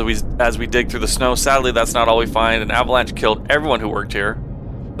resources as we dig through the snow. Sadly, that's not all we find. An avalanche killed everyone who worked here.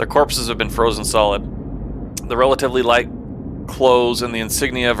 Their corpses have been frozen solid. The relatively light clothes and the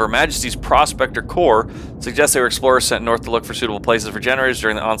insignia of Her Majesty's Prospector Corps suggest they were explorers sent north to look for suitable places for generators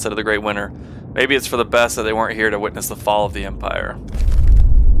during the onset of the Great Winter. Maybe it's for the best that they weren't here to witness the fall of the Empire.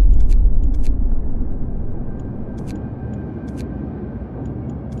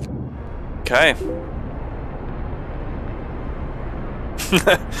 Okay.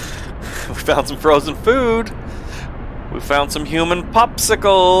 We found some frozen food. We found some human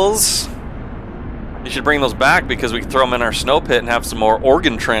popsicles. You should bring those back because we can throw them in our snow pit and have some more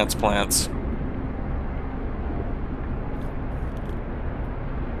organ transplants.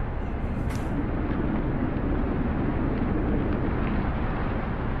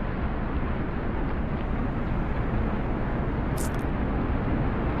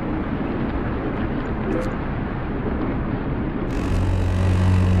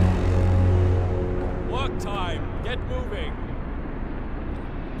 Work time. Get moving.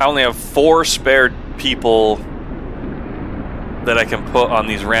 I only have 4 spare people that I can put on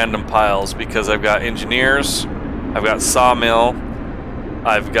these random piles because I've got engineers, I've got sawmill,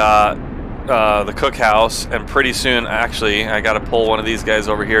 I've got the cookhouse, and pretty soon, actually, I got to pull one of these guys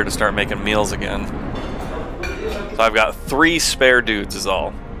over here to start making meals again. So I've got 3 spare dudes is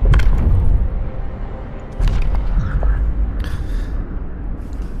all.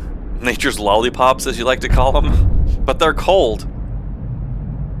 Nature's lollipops, as you like to call them, but they're cold.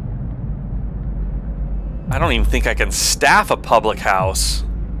 I don't even think I can staff a public house.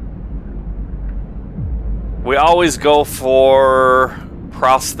 We always go for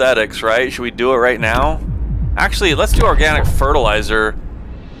prosthetics, right? Should we do it right now? Actually, let's do organic fertilizer.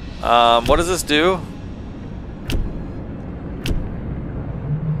 What does this do?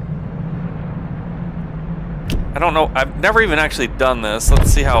 I don't know. I've never even actually done this.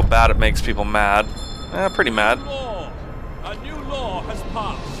 Let's see how bad it makes people mad. Pretty mad. A new law has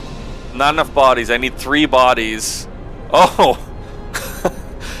passed. Not enough bodies. I need 3 bodies. Oh!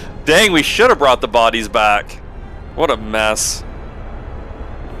 Dang, we should have brought the bodies back. What a mess.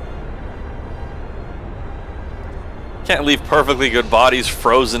 Can't leave perfectly good bodies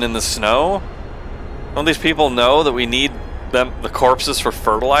frozen in the snow. Don't these people know that we need the corpses for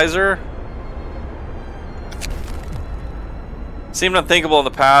fertilizer? Seemed unthinkable in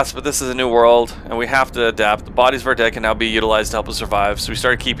the past, but this is a new world, and we have to adapt. The bodies of our dead can now be utilized to help us survive, so we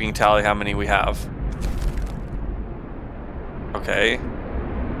started keeping tally how many we have. Okay.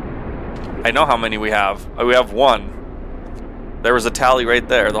 I know how many we have. We have 1. There was a tally right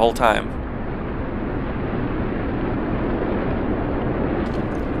there the whole time.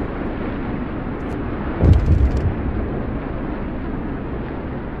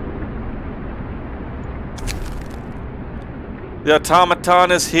 The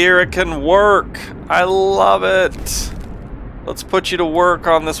automaton is here, it can work. I love it. Let's put you to work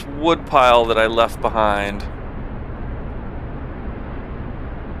on this wood pile that I left behind.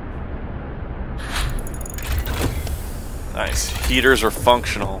 Nice. Heaters are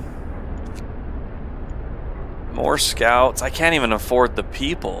functional. More scouts. I can't even afford the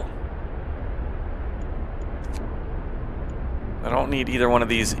people. I don't need either one of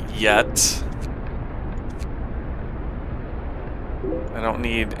these yet. I don't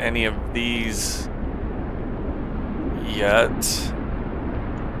need any of these yet.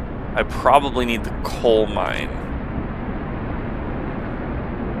 I probably need the coal mine.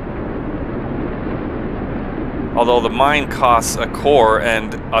 Although the mine costs a core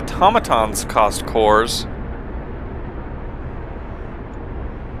and automatons cost cores.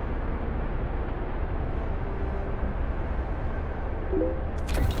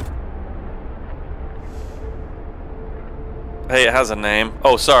 Hey, it has a name.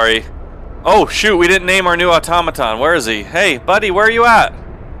 Oh, sorry. Oh, shoot, we didn't name our new automaton. Where is he? Hey, buddy, where are you at?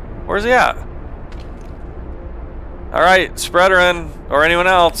 Where's he at? Alright, Spreaderin, or anyone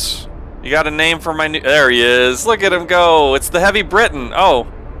else. You got a name for my new... There he is. Look at him go. It's the Heavy Briton.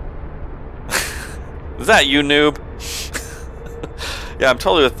 Oh. Is that you, noob? Yeah, I'm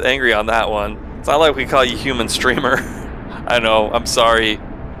totally angry on that one. It's not like we call you human streamer. I know, I'm sorry.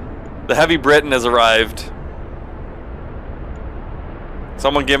 The Heavy Briton has arrived.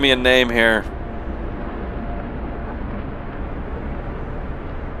 Someone give me a name here.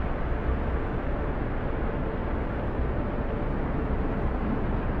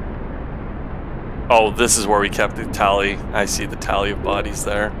 Oh, this is where we kept the tally. I see the tally of bodies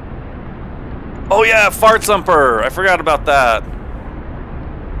there. Oh yeah, Fartsumper! I forgot about that.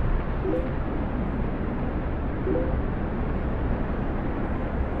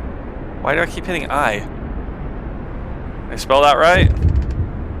 Why do I keep hitting I? Did I spell that right?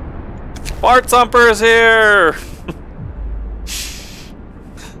 Fartsumper is here!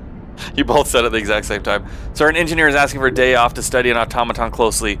 You both said it at the exact same time. So an engineer is asking for a day off to study an automaton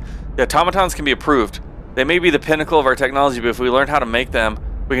closely. The automatons can be approved. They may be the pinnacle of our technology, but if we learn how to make them,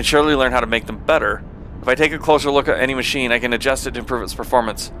 we can surely learn how to make them better. If I take a closer look at any machine, I can adjust it to improve its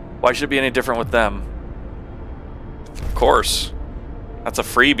performance. Why should it be any different with them? Of course. That's a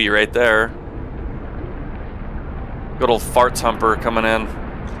freebie right there. Good old Fartshumper coming in.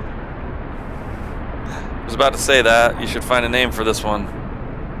 I was about to say that. You should find a name for this one.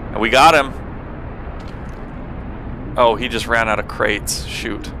 And we got him. Oh, he just ran out of crates.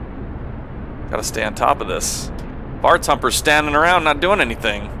 Shoot. Gotta stay on top of this. Fartshumper's standing around not doing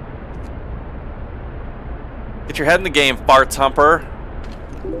anything. Get your head in the game, Fartshumper.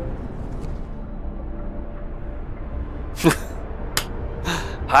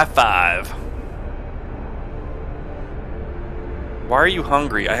 High five. Why are you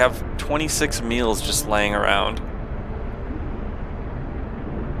hungry? I have 26 meals just laying around.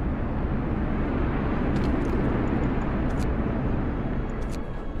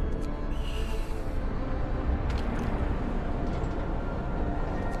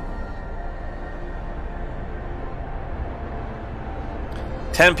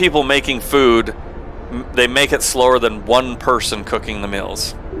 Ten people making food, they make it slower than one person cooking the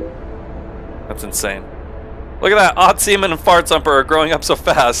meals. That's insane. Look at that, Odd Seaman and Fartsumper are growing up so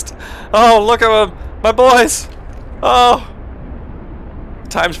fast. Oh, look at them, my boys. Oh,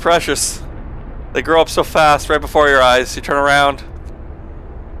 time's precious. They grow up so fast right before your eyes. You turn around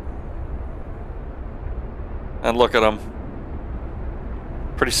and look at them.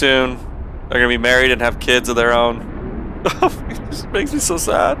 Pretty soon, they're gonna be married and have kids of their own. It just makes me so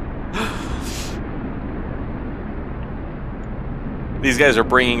sad. These guys are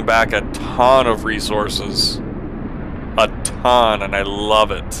bringing back a ton of resources. a ton, and I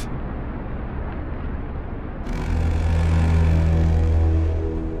love it.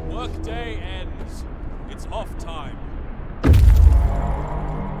 Workday ends. It's off time.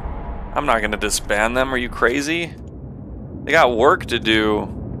 I'm not gonna disband them, are you crazy? They got work to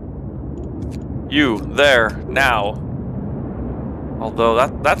do. You, there, now. Although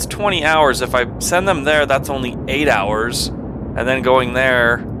that's 20 hours. If I send them there, that's only 8 hours. And then going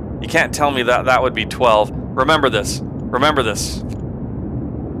there, you can't tell me that that would be 12. Remember this. Remember this.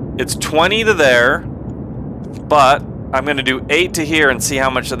 It's 20 to there, but I'm going to do 8 to here and see how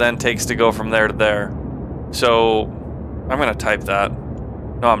much it then takes to go from there to there. So, I'm going to type that.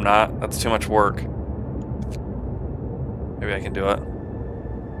 No, I'm not. That's too much work. Maybe I can do it.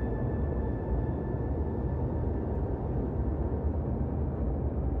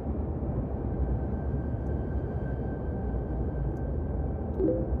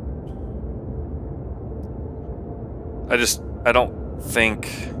 I don't think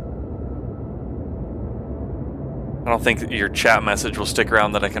that your chat message will stick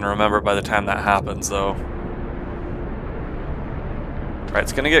around that I can remember by the time that happens, though. Alright,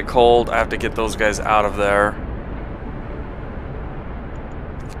 it's gonna get cold. I have to get those guys out of there.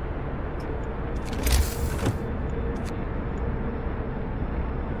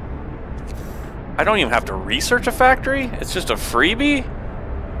 I don't even have to research a factory? It's just a freebie?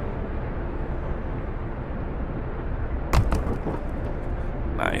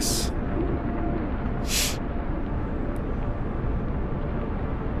 Nice.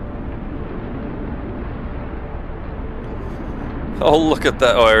 Oh, look at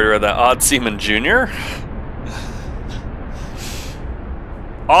that. Oh, I already read that. Odd Seaman Jr.?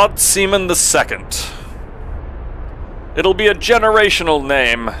 Odd Seaman the Second. It'll be a generational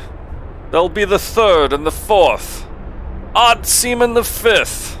name. There'll be the third and the fourth. Odd Seaman the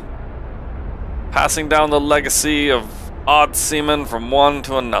Fifth. Passing down the legacy of odd seamen from one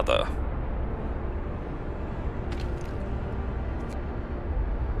to another.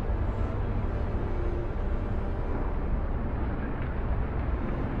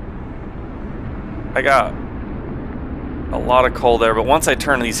 I got a lot of coal there, but once I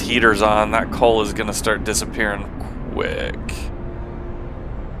turn these heaters on, that coal is gonna start disappearing quick.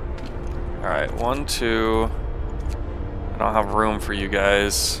 Alright, 1, 2. I don't have room for you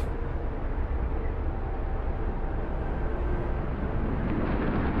guys.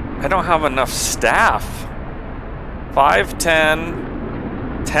 I don't have enough staff. 5,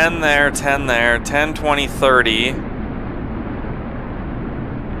 10, 10 there, 10 there, 10, 20, 30.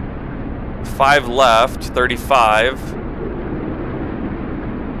 5 left, 35.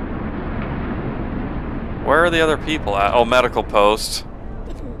 Where are the other people at? Oh, medical post.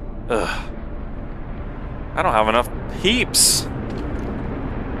 Ugh. I don't have enough heaps.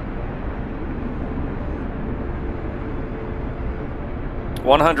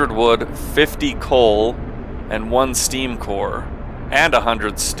 $100 wood, 50 coal, and 1 steam core, and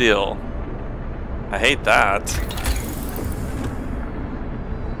 100 steel. I hate that.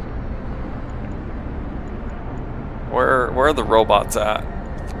 Where are the robots at?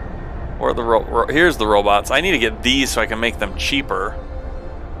 Where are the here's the robots. I need to get these so I can make them cheaper.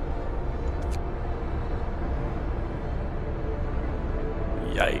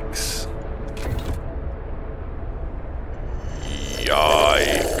 Yikes.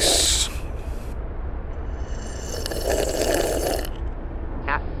 Yikes.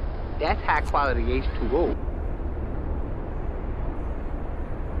 That's high quality H2O.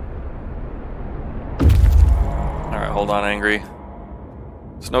 Alright, hold on, Angry.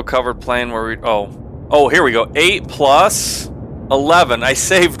 There's no covered plane where we... Oh, here we go. 8 plus 11. I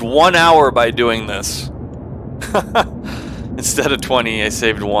saved 1 hour by doing this. Instead of 20, I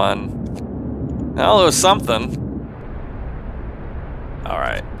saved 1. Well, it was something.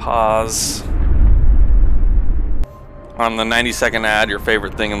 Alright, pause. On the 90-second ad, your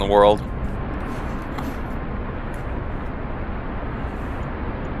favorite thing in the world.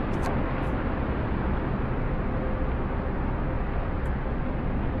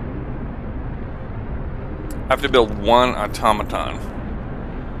 I have to build 1 automaton.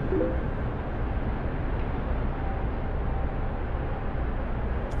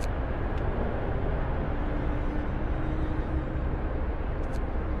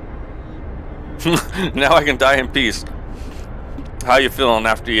 Now I can die in peace. How you feeling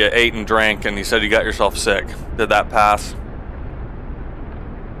after you ate and drank and you said you got yourself sick? Did that pass?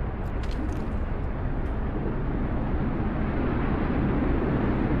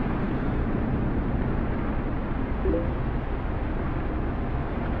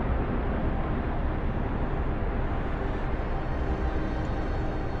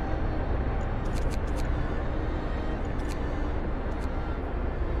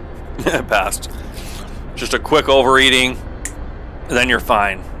 It passed. Just a quick overeating, then you're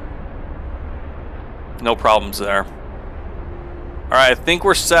fine. No problems there. Alright, I think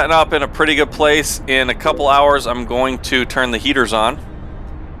we're setting up in a pretty good place. In a couple hours, I'm going to turn the heaters on,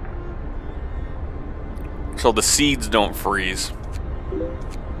 so the seeds don't freeze.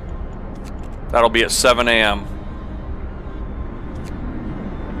 That'll be at 7 a.m.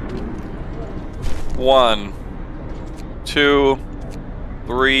 1, 2,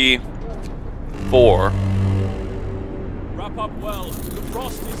 3, 4. Wrap up well. The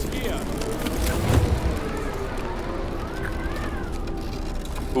frost is here.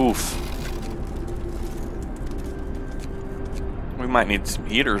 Oof. We might need some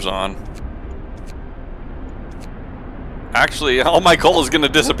heaters on. Actually, all my coal is going to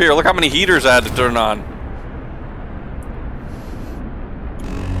disappear. Look how many heaters I had to turn on.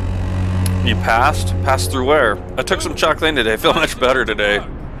 You passed? Passed through where? I took some chalk lane today. I feel much better today.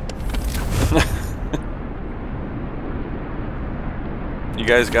 You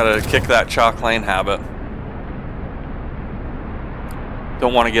guys got to kick that chalk lane habit.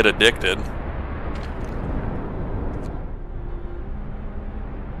 Don't want to get addicted.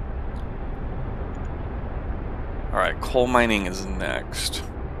 Alright, coal mining is next.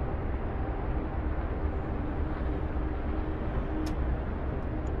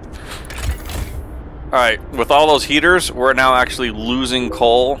 Alright, with all those heaters, we're now actually losing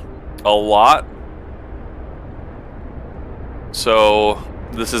coal a lot. So,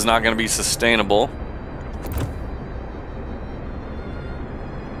 this is not going to be sustainable.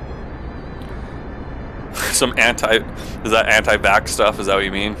 Some is that anti-vax stuff? Is that what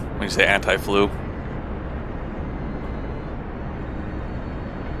you mean when you say anti-flu?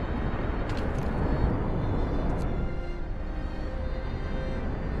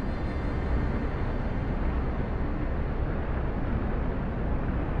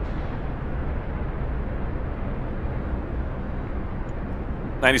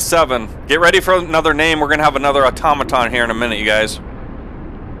 $97. Get ready for another name. We're gonna have another automaton here in a minute, you guys.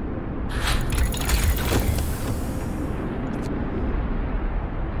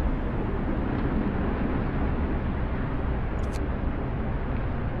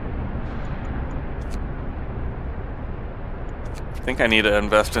 I think I need to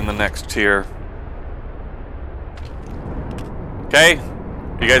invest in the next tier. Okay,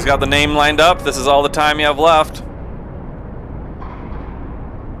 you guys got the name lined up. This is all the time you have left.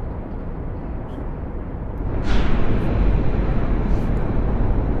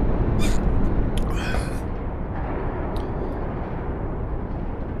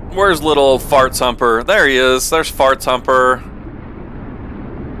 Where's little Farts Humper? There he is. There's Farts Humper.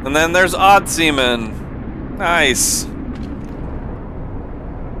 And then there's Odd Seaman. Nice.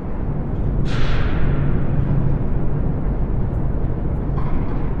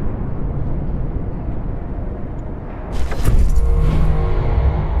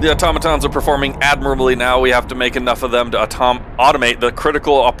 The automatons are performing admirably now. We have to make enough of them to automate the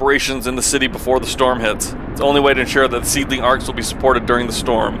critical operations in the city before the storm hits. It's the only way to ensure that the seedling arcs will be supported during the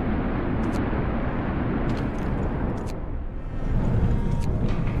storm.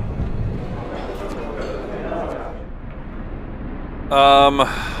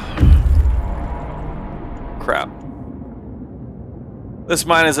 Crap. This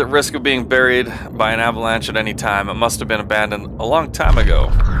mine is at risk of being buried by an avalanche at any time. It must have been abandoned a long time ago.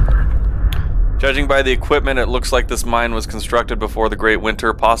 Judging by the equipment, it looks like this mine was constructed before the Great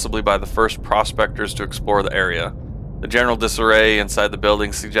Winter, possibly by the first prospectors to explore the area. The general disarray inside the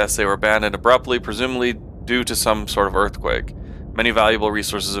building suggests they were abandoned abruptly, presumably due to some sort of earthquake. Many valuable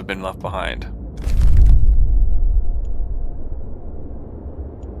resources have been left behind.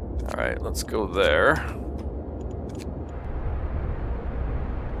 Alright, let's go there.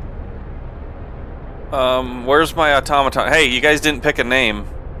 Where's my automaton? Hey, you guys didn't pick a name.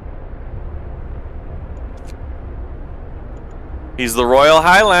 He's the Royal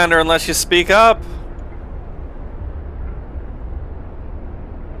Highlander unless you speak up.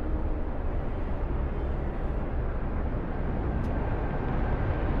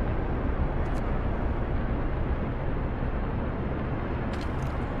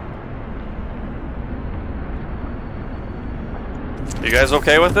 You guys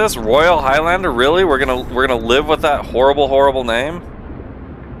okay with this? Royal Highlander? Really? We're gonna live with that horrible, horrible name?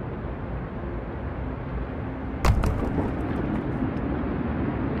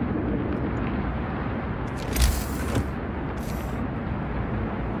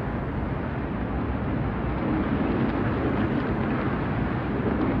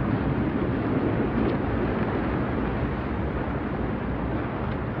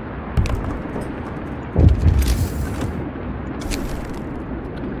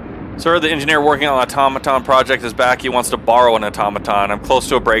 Sir, the engineer working on the automaton project is back. He wants to borrow an automaton. I'm close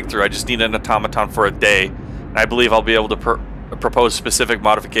to a breakthrough. I just need an automaton for a day. And I believe I'll be able to propose specific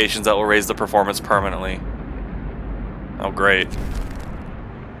modifications that will raise the performance permanently. Oh, great.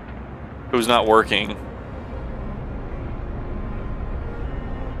 Who's not working?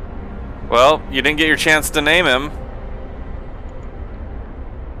 Well, you didn't get your chance to name him.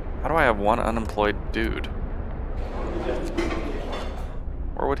 How do I have one unemployed dude?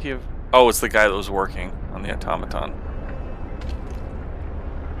 Or would he have... Oh, it's the guy that was working on the automaton.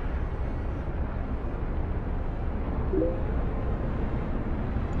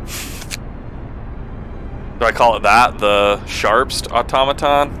 Do I call it that? The sharpst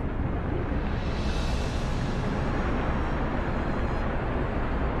automaton?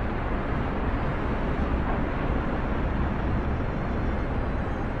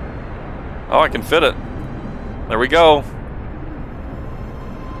 Oh, I can fit it. There we go.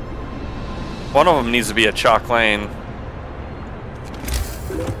 One of them needs to be a chalk lane.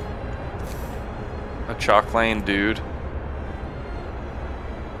 A chalk lane dude.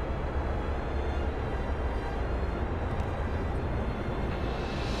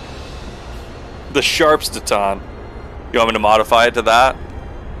 The Sharpstaton. You want me to modify it to that?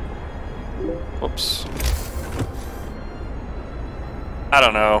 Whoops. I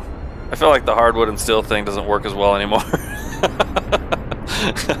don't know. I feel like the hardwood and steel thing doesn't work as well anymore.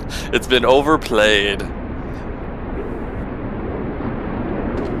 It's been overplayed.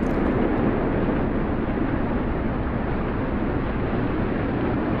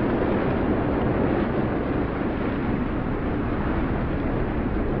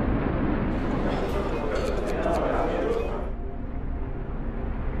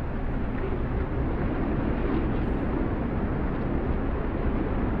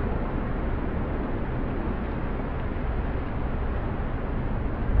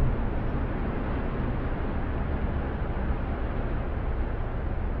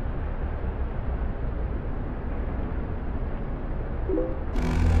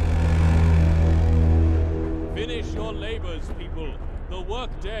 Finish your labors, people. The work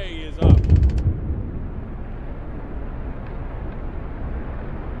day is up.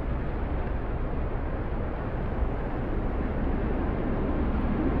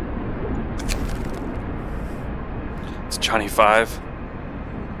 It's Johnny 5.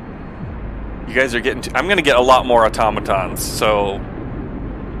 You guys are getting... I'm going to get a lot more automatons, so...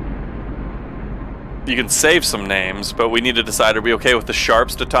 You can save some names, but we need to decide, are we okay with the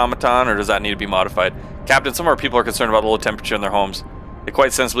sharpest automaton, or does that need to be modified? Captain, some of our people are concerned about the low temperature in their homes. They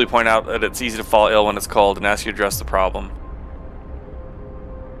quite sensibly point out that it's easy to fall ill when it's cold and ask you to address the problem.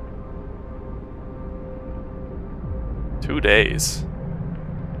 Two days.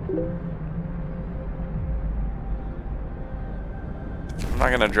 I'm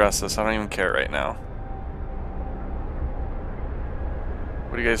not gonna address this. I don't even care right now.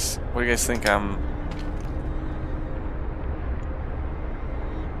 What do you guys think I'm...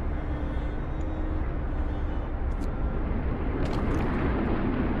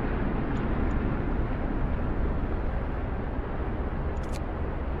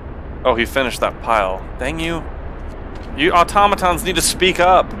 Oh, he finished that pile. Dang you. You automatons need to speak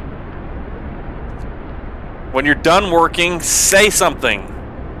up. When you're done working, say something.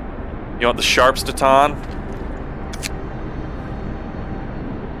 You want the Sharpstaton?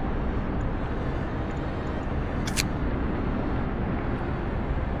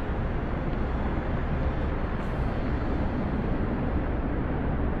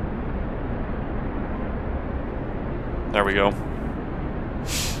 There we go.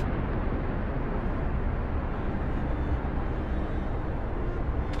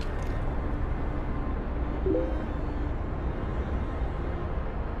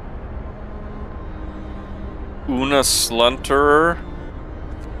 Una Slunterer?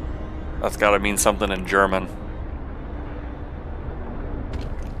 That's gotta mean something in German.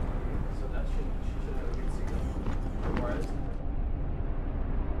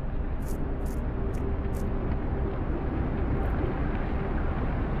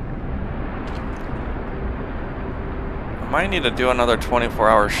 I might need to do another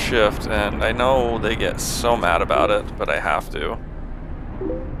 24-hour shift, and I know they get so mad about it, but I have to.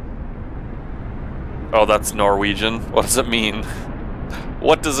 Oh, that's Norwegian. What does it mean?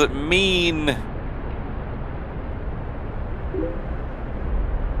 What does it mean?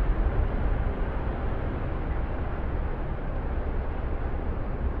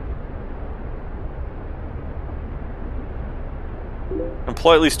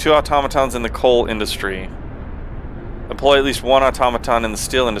 Employ at least 2 automatons in the coal industry. Employ at least 1 automaton in the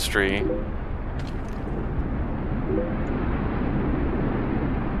steel industry.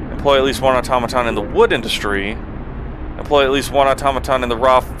 Employ at least one automaton in the wood industry. Employ at least one automaton in the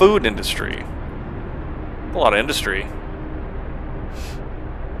raw food industry. A lot of industry.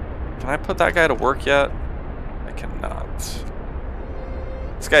 Can I put that guy to work yet? I cannot.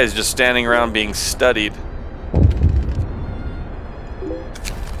 This guy is just standing around being studied.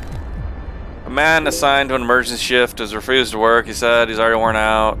 A man assigned to an emergency shift has refused to work. He said he's already worn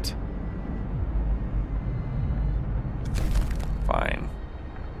out. Fine.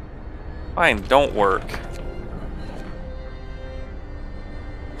 Fine, don't work.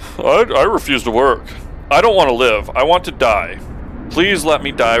 I refuse to work. I don't want to live. I want to die. Please let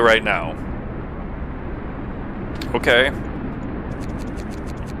me die right now. Okay.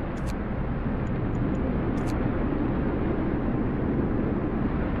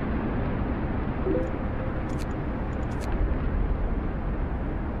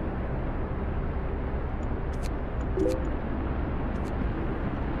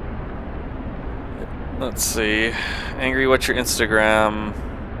 Let's see. Angry, what's your Instagram?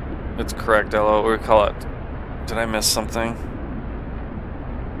 It's correct, Elo. What do we call it? Did I miss something?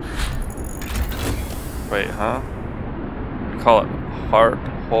 Wait, huh? We call it heart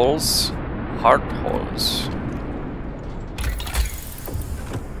holes? Heart holes.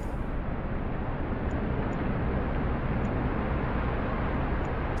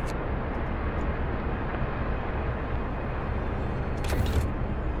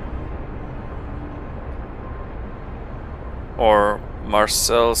 Or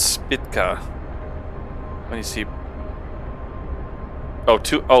Marcel Spitka. When you see...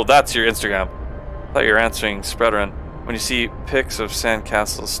 Oh, that's your Instagram. I thought you were answering Spreaderin. When you see pics of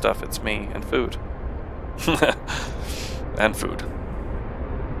sandcastle stuff, it's me. And food. And food.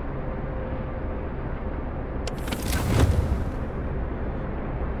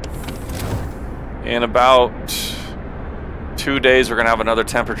 In about 2 days, we're going to have another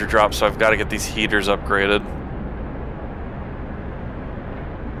temperature drop, so I've got to get these heaters upgraded.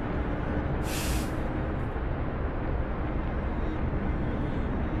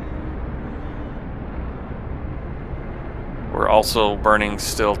 We're also burning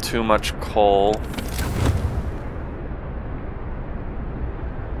still too much coal.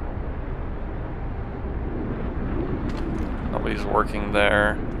 Nobody's working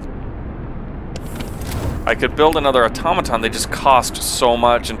there. I could build another automaton, they just cost so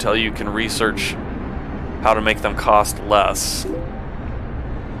much until you can research how to make them cost less.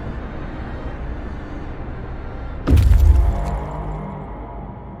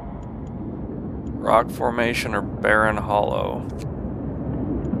 Rock formation or barren hollow?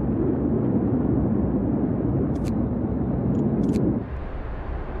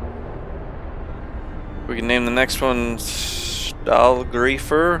 We can name the next one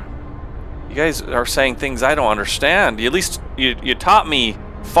Stahlgriefer. You guys are saying things I don't understand. At least you taught me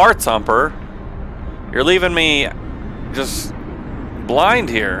farts humper. You're leaving me just blind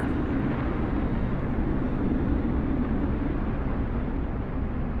here.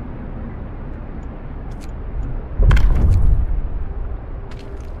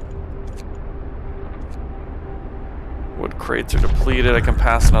 Wood crates are depleted. I can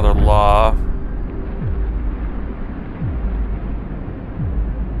pass another law.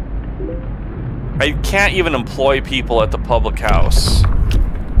 I can't even employ people at the public house.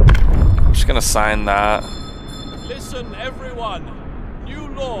 I'm just gonna sign that. Listen, everyone. New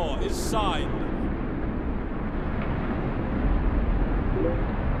law is signed.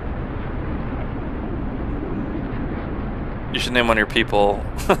 You should name one of your people.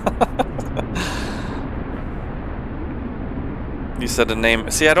 You said a name.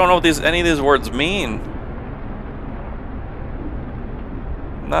 See, I don't know what any of these words mean.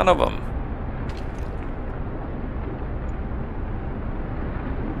 None of them.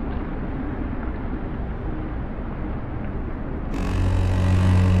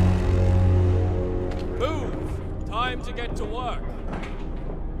 Move! Time to get to work.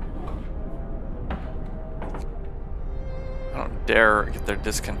 I don't dare get their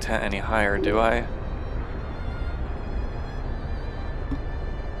discontent any higher, do I?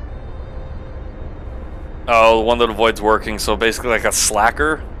 Oh, the one that avoids working, so basically like a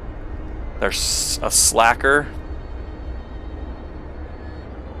slacker. There's a slacker.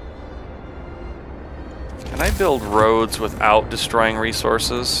 Can I build roads without destroying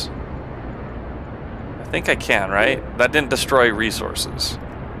resources? I think I can, right? That didn't destroy resources.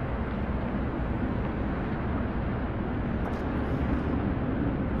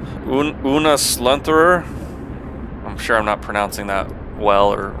 Una Sluntherer? I'm sure I'm not pronouncing that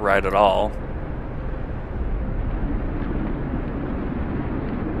well or right at all.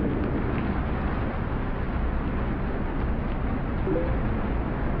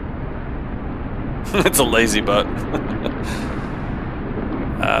 It's a lazy butt.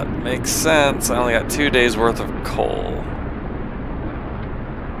 That makes sense. I only got 2 days worth of coal.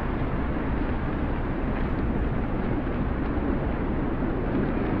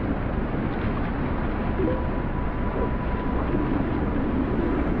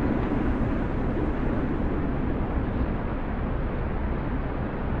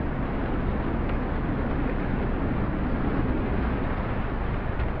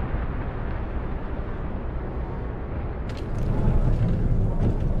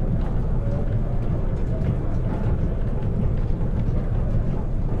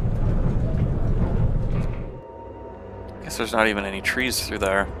 There's not even any trees through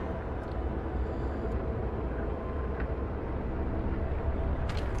there.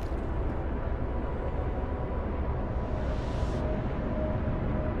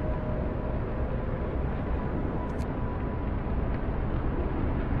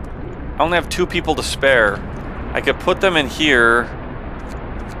 I only have 2 people to spare. I could put them in here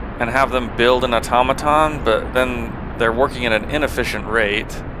and have them build an automaton, but then they're working at an inefficient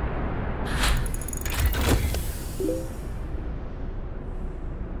rate.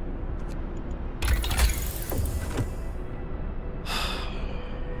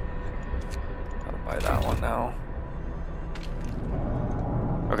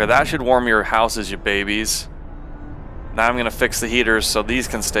 Okay, that should warm your houses, you babies. Now I'm gonna fix the heaters so these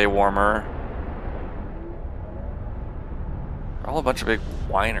can stay warmer. They're all a bunch of big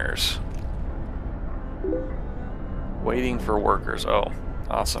whiners. Waiting for workers. Oh,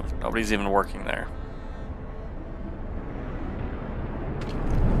 awesome. Nobody's even working there.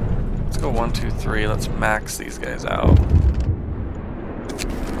 Let's go 1, 2, 3. Let's max these guys out.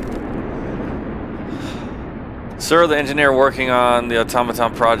 Sir, the engineer working on the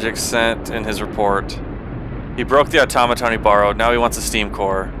automaton project sent in his report. He broke the automaton he borrowed. Now he wants a steam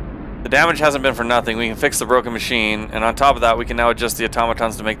core. The damage hasn't been for nothing. We can fix the broken machine, and on top of that, we can now adjust the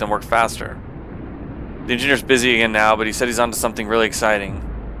automatons to make them work faster. The engineer's busy again now, but he said he's onto something really exciting.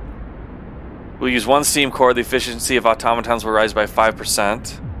 We'll use 1 steam core. The efficiency of automatons will rise by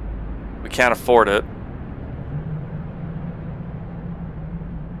 5%. We can't afford it.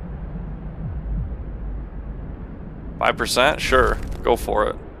 %? Sure, go for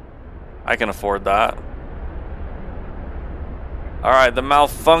it. I can afford that. Alright, the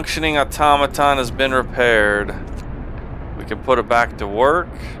malfunctioning automaton has been repaired. We can put it back to work.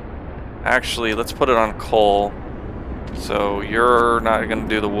 Actually, let's put it on coal. So you're not going to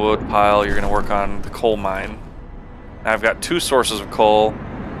do the wood pile, you're going to work on the coal mine. Now I've got 2 sources of coal.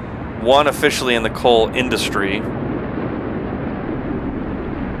 One officially in the coal industry.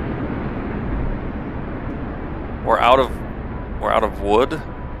 We're out of wood?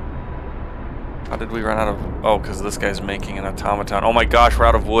 How did we run out of... Oh, because this guy's making an automaton. Oh my gosh, we're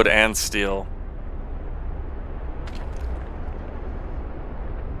out of wood and steel.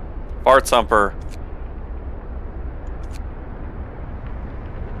 Fart Thumper.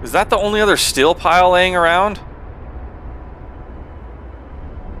 Is that the only other steel pile laying around?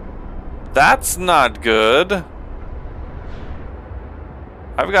 That's not good.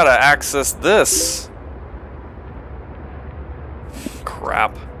 I've got to access this.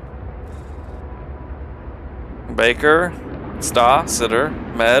 Crap. Baker, Sta, Sitter,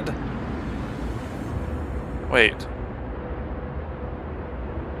 Med. Wait.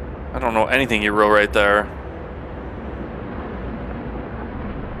 I don't know anything you wrote right there.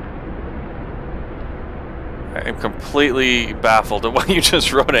 I'm completely baffled at what you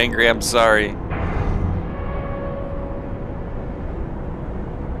just wrote, Angry. I'm sorry.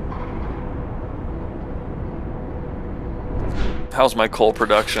 How's my coal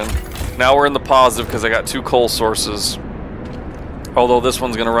production? Now we're in the positive because I got 2 coal sources. Although this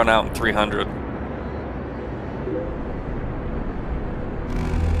one's going to run out in 300.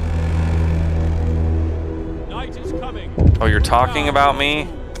 Night is coming. Oh, you're talking about me?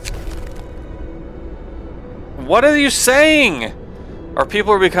 What are you saying? Our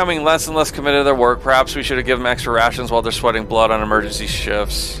people are becoming less and less committed to their work. Perhaps we should have given them extra rations while they're sweating blood on emergency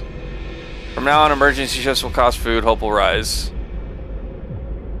shifts. From now on, emergency shifts will cost food. Hope will rise.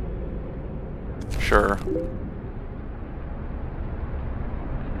 Sure.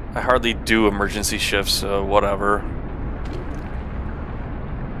 I hardly do emergency shifts, so whatever.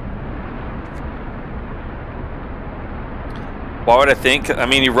 Why would I think? I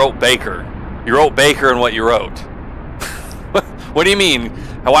mean, you wrote Baker. You wrote Baker in what you wrote. What do you mean?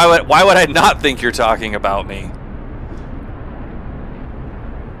 Why would I not think you're talking about me?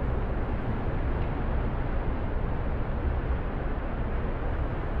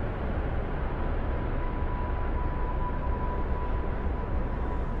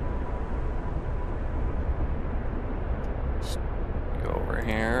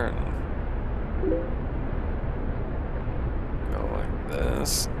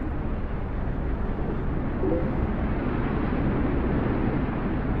 is.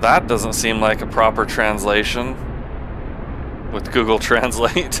 That doesn't seem like a proper translation with Google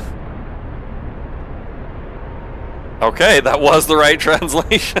Translate. Okay, that was the right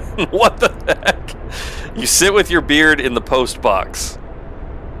translation. What the heck? You sit with your beard in the post box.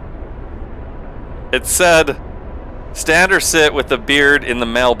 It said, stand or sit with the beard in the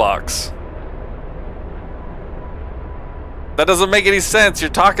mailbox. That doesn't make any sense.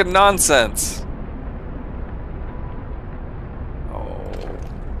 You're talking nonsense. Oh,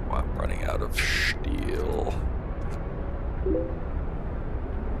 I'm running out of steel.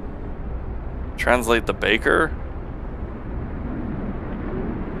 Translate the baker?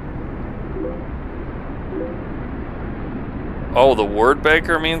 Oh, the word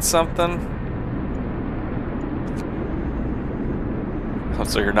baker means something? Oh,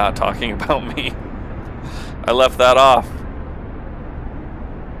 so you're not talking about me. I left that off.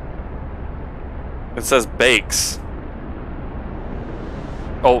 It says bakes.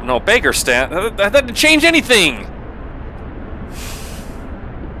 Oh, no, baker stand. That didn't change anything!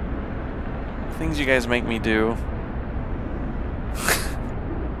 Things you guys make me do.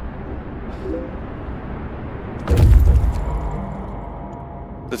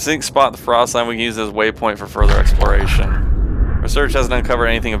 Distinct spot the frost line we can use as a waypoint for further exploration. Research hasn't uncovered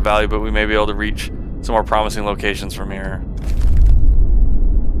anything of value, but we may be able to reach some more promising locations from here.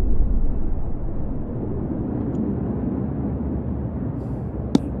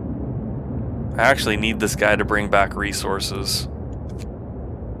 I actually need this guy to bring back resources.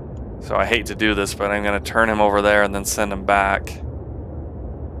 So I hate to do this, but I'm going to turn him over there and then send him back.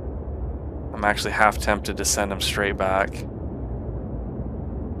 I'm actually half tempted to send him straight back.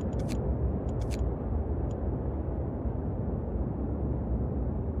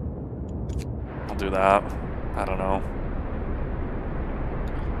 Do that. I don't know.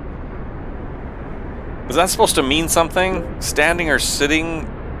 Is that supposed to mean something? Standing or sitting?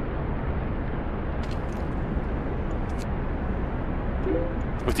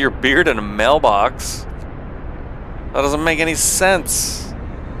 With your beard in a mailbox? That doesn't make any sense.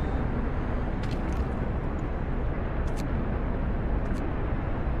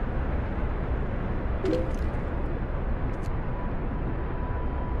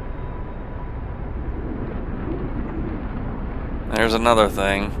 There's another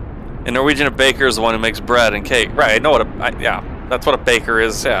thing. In Norwegian, a baker is the one who makes bread and cake. Right, I know what yeah, that's what a baker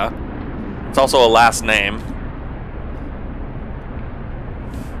is, yeah. It's also a last name.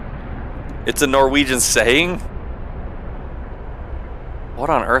 It's a Norwegian saying? What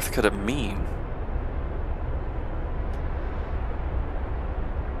on earth could it mean?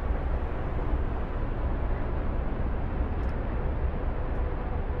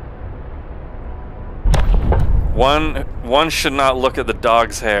 One should not look at the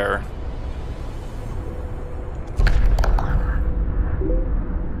dog's hair.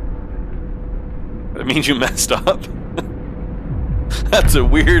 It means you messed up. That's a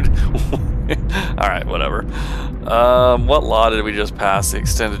weird... Alright, whatever. What law did we just pass? The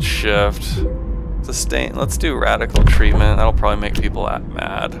extended shift. Sustain. Let's do radical treatment. That'll probably make people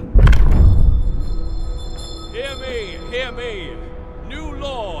mad. Hear me, hear me. New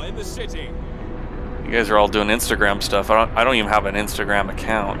law in the city. You guys are all doing Instagram stuff. I don't even have an Instagram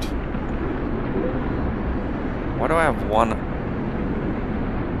account. Why do I have one?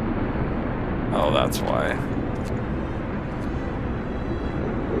 Oh, that's why.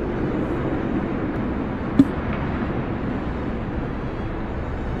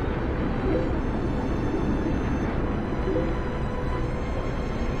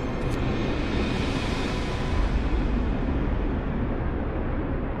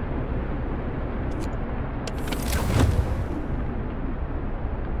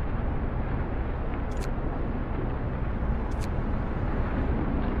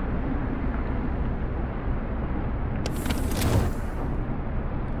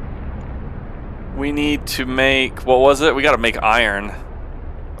 We need to make, what was it? We gotta make iron.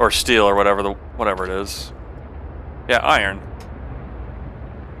 Or steel or whatever it is. Yeah, iron.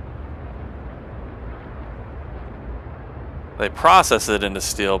 They process it into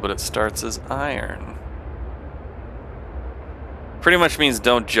steel, but it starts as iron. Pretty much means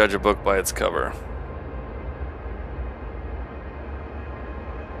don't judge a book by its cover.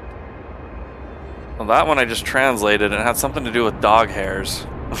 Well, that one I just translated and it had something to do with dog hairs.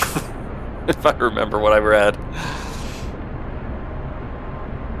 If I remember what I read.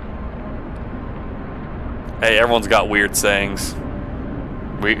 Hey, everyone's got weird sayings.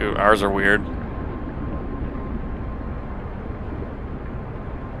 Ours are weird.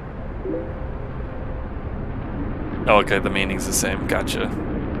 Oh, okay, the meaning's the same. Gotcha.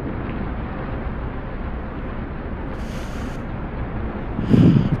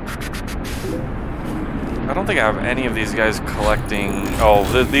 I don't think I have any of these guys collecting... Oh,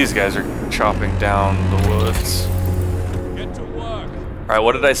 these guys are chopping down the woods. Get to work. Alright,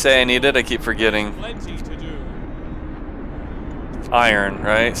 what did I say I needed? I keep forgetting. Plenty to do. Iron,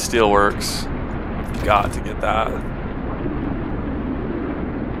 right? Steelworks. Got to get that.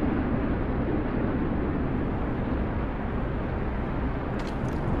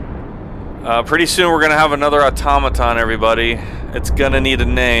 Pretty soon we're gonna have another automaton, everybody. It's gonna need a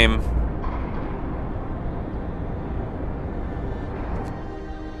name.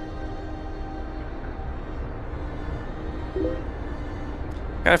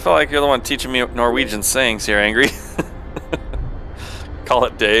 I feel like you're the one teaching me Norwegian sayings here, Angry. Call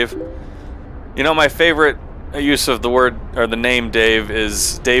it Dave. You know, my favorite use of the word, or the name Dave,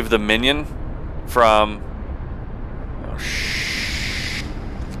 is Dave the Minion from...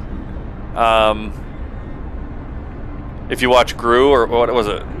 if you watch Gru, or what was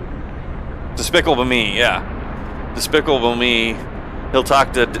it? Despicable Me, yeah. Despicable Me. He'll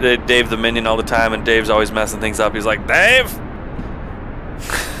talk to Dave the Minion all the time, and Dave's always messing things up. He's like, Dave!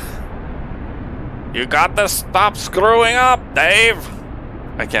 You got to stop screwing up, Dave!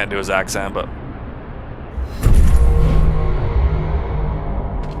 I can't do his accent, but...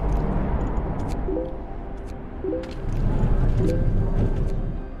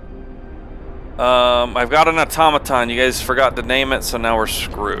 I've got an automaton. You guys forgot to name it, so now we're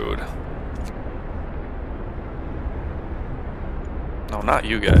screwed. No, not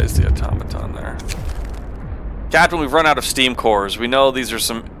you guys, the automaton there. Captain, we've run out of steam cores. We know these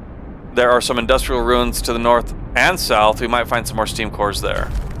are there are some industrial ruins to the north and south. We might find some more steam cores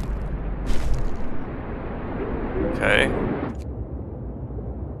there. Okay.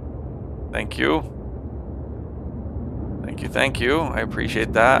 Thank you. Thank you. I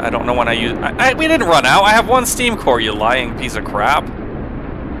appreciate that. I don't know when I use... we didn't run out. I have one steam core, you lying piece of crap.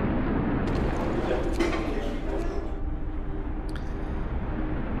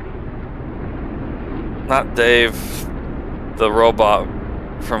 Not Dave, the robot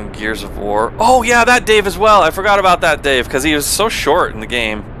from Gears of War. Oh yeah, that Dave as well. I forgot about that Dave because he was so short in the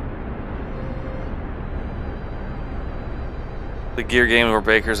game. The Gear game where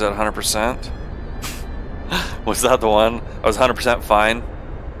Baker's at 100%. Was that the one? I was 100% fine.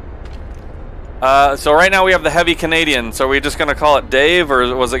 So right now we have the Heavy Canadian. So are we just going to call it Dave,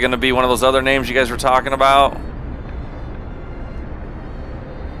 or was it going to be one of those other names you guys were talking about?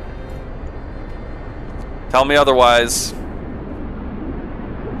 Tell me otherwise.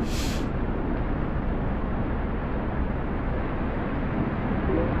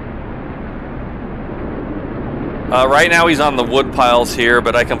 Right now he's on the wood piles here,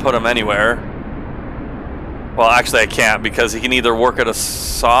 but I can put him anywhere. Well, actually I can't, because he can either work at a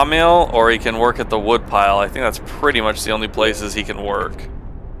sawmill or he can work at the wood pile. I think that's pretty much the only places he can work.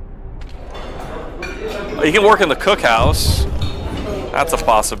 He can work in the cookhouse. That's a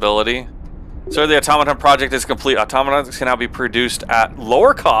possibility. So the automaton project is complete. Automatons can now be produced at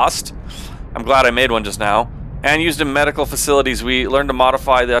lower cost. I'm glad I made one just now. And used in medical facilities. We learned to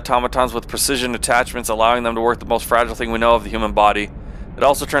modify the automatons with precision attachments, allowing them to work the most fragile thing we know of the human body. It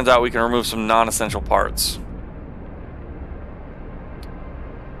also turns out we can remove some non-essential parts.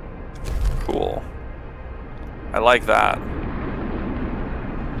 Cool. I like that.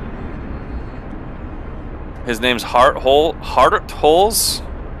 His name's Hartholes?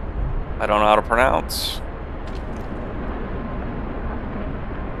 I don't know how to pronounce.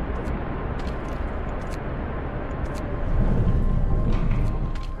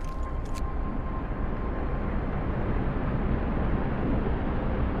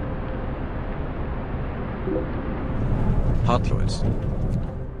 Heart fluids.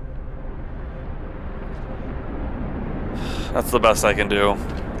 That's the best I can do.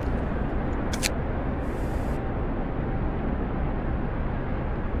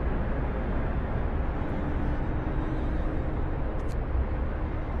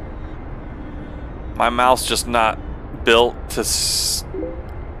 My mouth's just not built to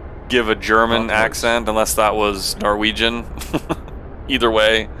give a German accent unless that was Norwegian. Either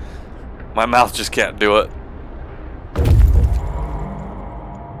way, my mouth just can't do it.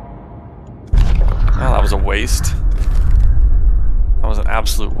 Well, that was a waste. That was an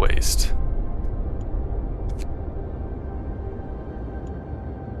absolute waste.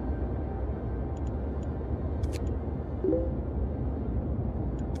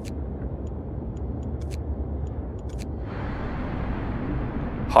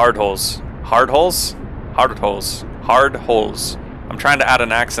 Hard holes. Hard holes? Hard holes. Hard holes. I'm trying to add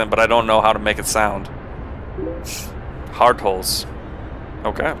an accent, but I don't know how to make it sound. Hard holes.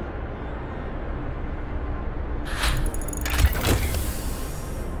 Okay.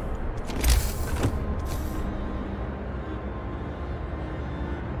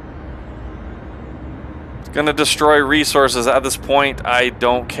 Gonna destroy resources. At this point, I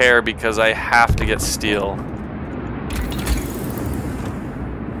don't care because I have to get steel.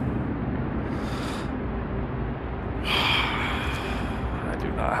 I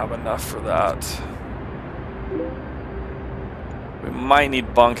do not have enough for that. We might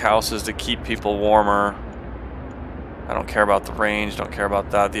need bunkhouses to keep people warmer. I don't care about the range, don't care about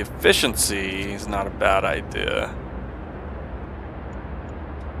that. The efficiency is not a bad idea.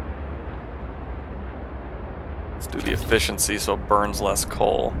 Let's do the efficiency so it burns less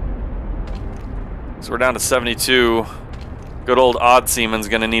coal. So we're down to 72. Good old Odd Seaman's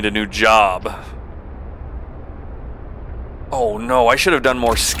gonna need a new job. Oh no, I should have done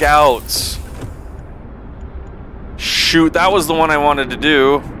more scouts. Shoot, that was the one I wanted to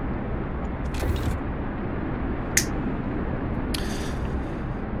do.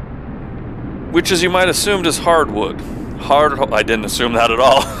 Which, as you might assume, is hardwood. I didn't assume that at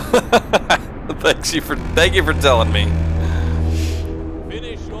all. Thank you for telling me.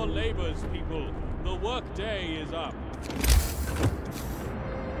 Finish your labors, people. The work day is up.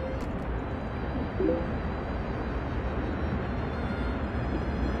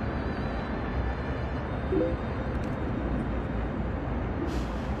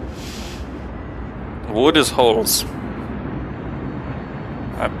 Wood is holes.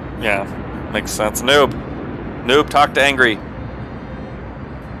 Yeah, makes sense. Noob. Noob, talk to Angry.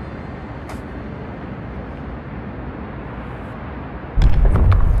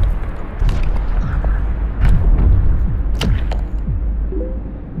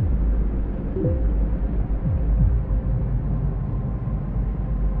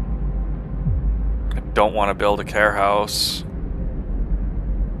 I don't want to build a care house.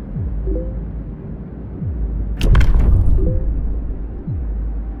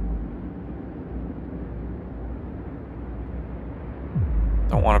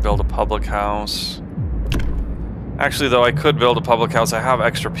 Don't want to build a public house. Actually, though, I could build a public house. I have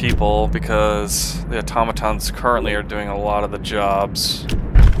extra people because the automatons currently are doing a lot of the jobs.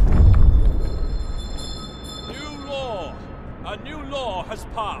 New law! A new law has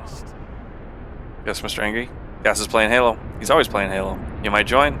passed. Yes, Mr. Angry? Gas is playing Halo. He's always playing Halo. You might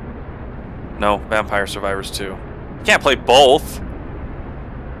join? No, Vampire Survivors 2. You can't play both!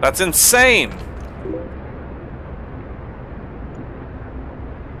 That's insane!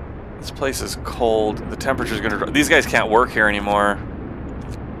 This place is cold. The temperature's gonna drop. These guys can't work here anymore.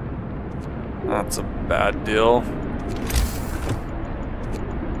 That's a bad deal.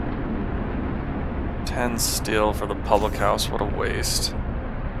 10 steel for the public house. What a waste.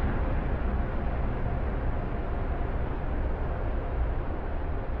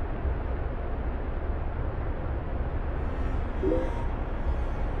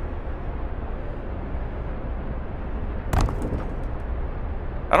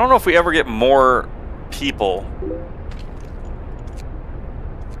 I don't know if we ever get more people.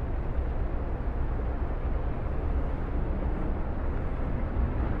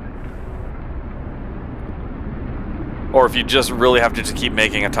 Or if you just really have to just keep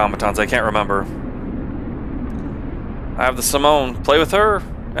making automatons. I can't remember. I have the Simone. Play with her.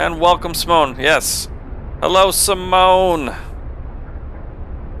 And welcome, Simone. Yes. Hello, Simone.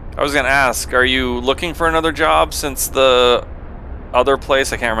 I was going to ask, are you looking for another job since the other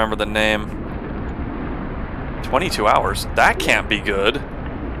place? I can't remember the name. 22 hours. That can't be good.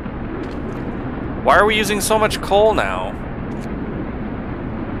 Why are we using so much coal now?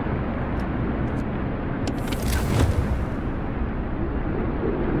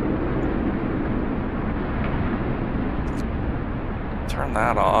 Turn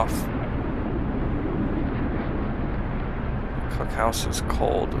that off. Cookhouse is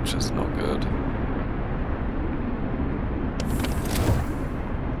cold, which is no good.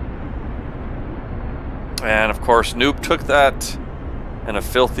 And of course, Noob took that in a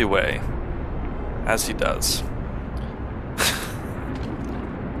filthy way, as he does.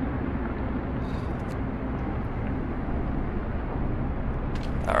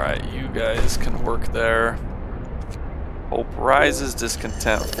 Alright, you guys can work there. Hope rises,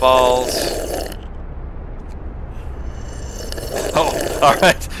 discontent falls. Oh,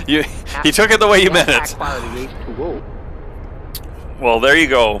 alright. He took it the way you meant it. Well, there you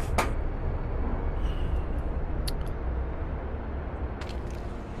go.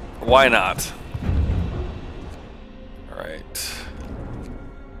 Why not? Alright.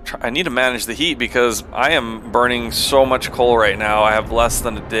 I need to manage the heat because I am burning so much coal right now. I have less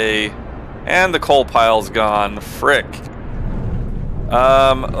than a day. And the coal pile's gone. Frick.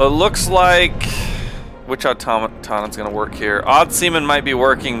 It looks like... Which automaton's gonna work here? Odd Seaman might be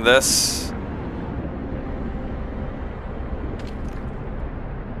working this.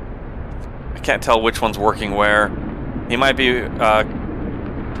 I can't tell which one's working where. He might be...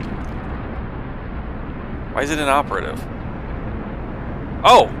 Why is it inoperative?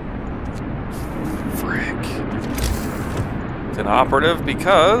 Oh! Frick. It's inoperative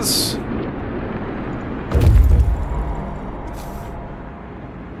because...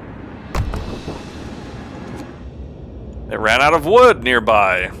 They ran out of wood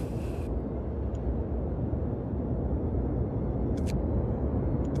nearby.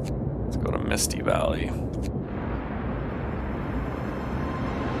 Let's go to Misty Valley.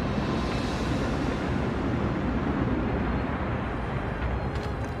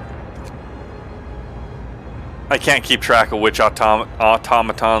 I can't keep track of which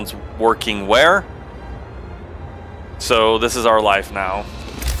automaton's working where. So this is our life now.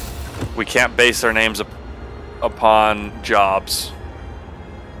 We can't base our names upon jobs.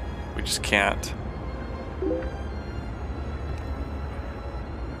 We just can't.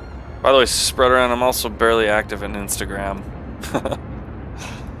 By the way, spread around, I'm also barely active in Instagram.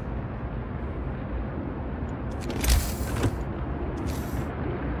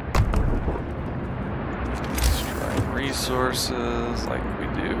 Destroying resources like we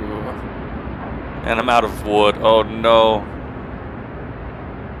do. And I'm out of wood. Oh no.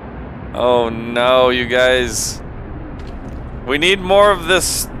 Oh no, you guys. We need more of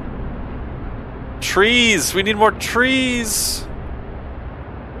this. Trees. We need more trees.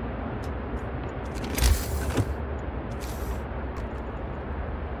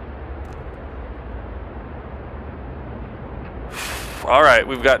 All right,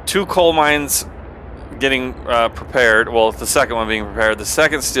 we've got 2 coal mines getting prepared. Well, the second one being prepared. The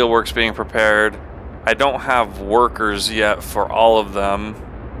second steelworks being prepared. I don't have workers yet for all of them.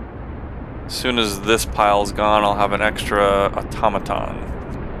 As soon as this pile's gone, I'll have an extra automaton.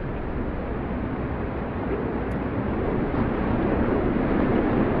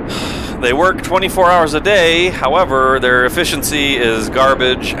 They work 24 hours a day, however, their efficiency is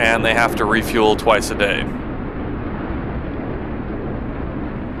garbage and they have to refuel twice a day.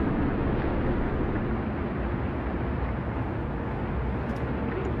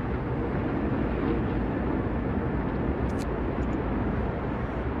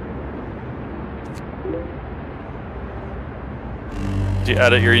 You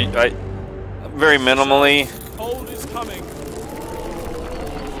edit your very minimally. Cold is coming.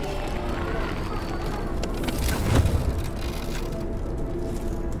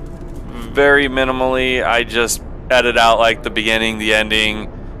 Very minimally, I just edit out like the beginning, the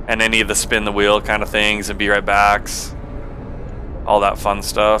ending, and any of the spin the wheel kind of things and be right backs. All that fun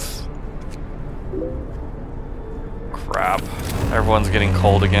stuff. Crap. Everyone's getting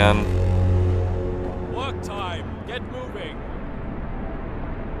cold again. Work time. Get moving.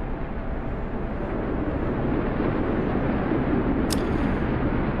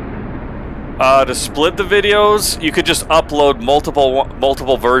 To split the videos, you could just upload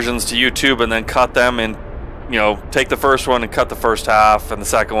multiple versions to YouTube and then cut them and, you know, take the first one and cut the first half and the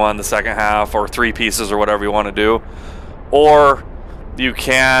second one, the second half, or 3 pieces or whatever you want to do. Or you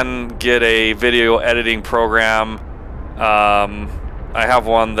can get a video editing program. I have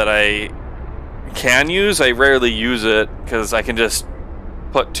one that I can use. I rarely use it because I can just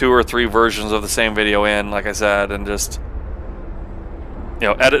put 2 or 3 versions of the same video in, like I said, and just, you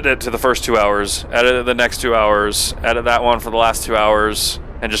know, edit it to the first 2 hours, edit it the next 2 hours, edit that one for the last 2 hours,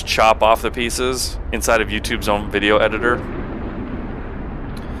 and just chop off the pieces inside of YouTube's own video editor.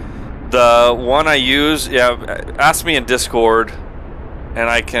 The one I use, yeah, ask me in Discord, and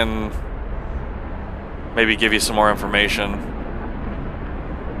I can maybe give you some more information.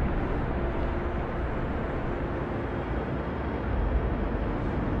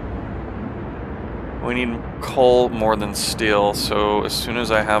 We need coal more than steel, so as soon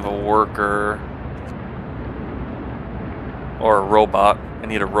as I have a worker or a robot, I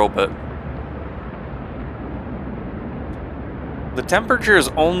need a robot. The temperature has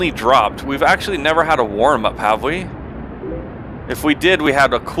only dropped. We've actually never had a warm-up, have we? If we did, we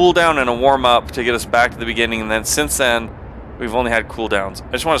had a cooldown and a warm-up to get us back to the beginning, and then since then, we've only had cooldowns.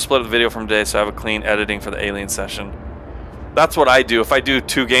 I just want to split up the video from today so I have a clean editing for the alien session. That's what I do. If I do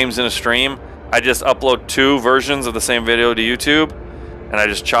 2 games in a stream, I just upload 2 versions of the same video to YouTube, and I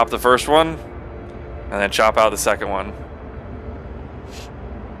just chop the first one, and then chop out the second one.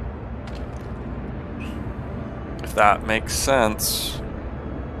 If that makes sense.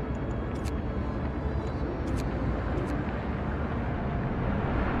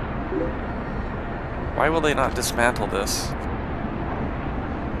 Why will they not dismantle this?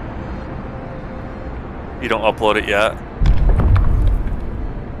 You don't upload it yet.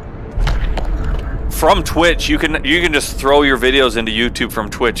 From Twitch, you can just throw your videos into YouTube from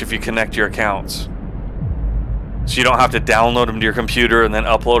Twitch if you connect your accounts. So you don't have to download them to your computer and then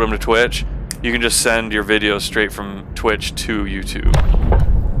upload them to Twitch. You can just send your videos straight from Twitch to YouTube.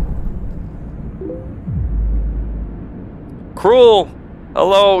 Cruel!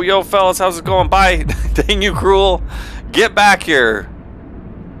 Hello, yo fellas, how's it going? Bye! Dang you, Cruel! Get back here!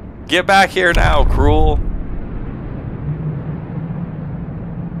 Get back here now, Cruel!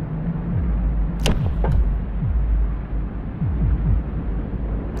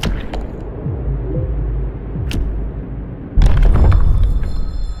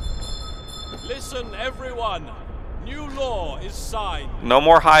 Listen, everyone. New law is signed. No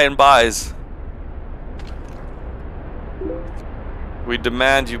more high and buys. We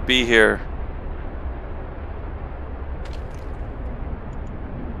demand you be here.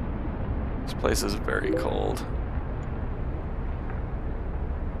 This place is very cold.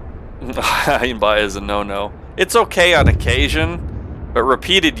 High and buy is a no-no. It's okay on occasion, but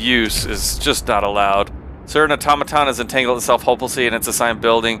repeated use is just not allowed. Certain automaton has entangled itself hopelessly in its assigned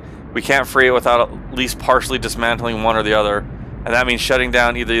building. We can't free it without at least partially dismantling one or the other, and that means shutting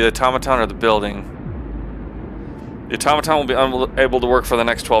down either the automaton or the building. The automaton will be unable to work for the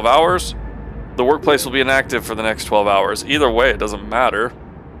next 12 hours. The workplace will be inactive for the next 12 hours. Either way, it doesn't matter,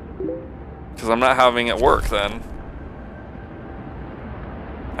 because I'm not having it work then.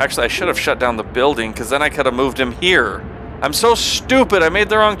 Actually, I should have shut down the building, because then I could have moved him here. I'm so stupid, I made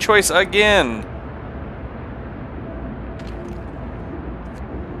the wrong choice again.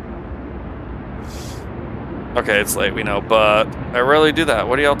 Okay, it's late, we know, but I rarely do that.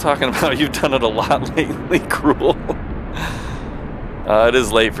 What are y'all talking about? You've done it a lot lately, Cruel. It is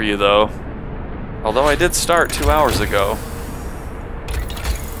late for you, though. Although I did start 2 hours ago.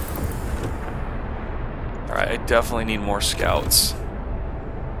 Alright, I definitely need more scouts.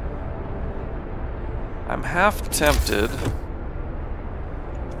 I'm half tempted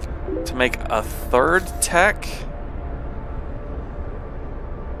to make a third tech.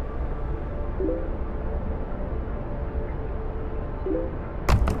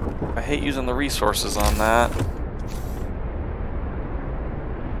 I hate using the resources on that.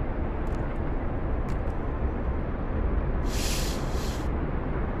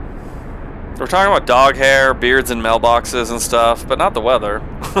 We're talking about dog hair, beards, and mailboxes and stuff, but not the weather.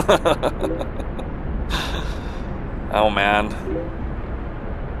 Oh man.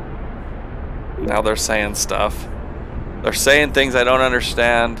 Now they're saying stuff. They're saying things I don't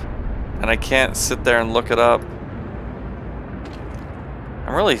understand, and I can't sit there and look it up.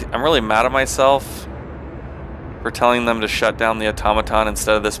 I'm really mad at myself for telling them to shut down the automaton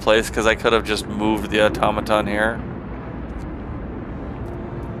instead of this place, because I could have just moved the automaton here.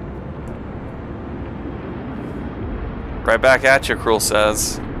 Right back at you, Cruel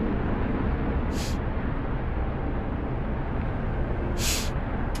says.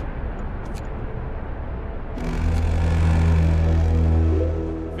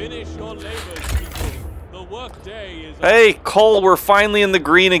 Finish your labors, people. The work day is... Hey, Cole, we're finally in the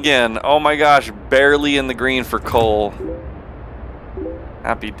green again. Oh my gosh, barely in the green for Cole.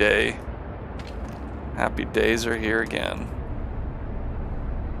 Happy day. Happy days are here again.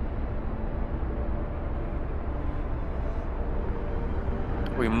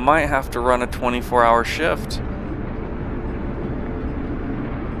 We might have to run a 24-hour shift.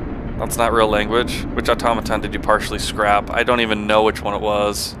 That's not real language. Which automaton did you partially scrap? I don't even know which one it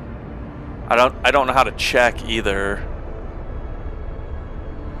was. I don't know how to check either.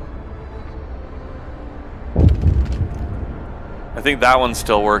 I think that one's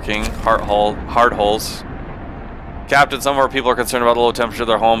still working. Hard holes. Captain, some of our people are concerned about the low temperature of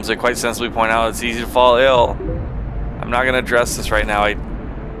their homes. They quite sensibly point out it's easy to fall ill. I'm not going to address this right now. I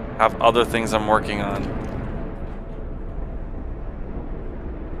have other things I'm working on.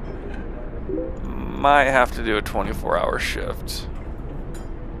 Might have to do a 24-hour shift.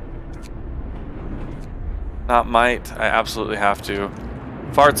 Not might, I absolutely have to.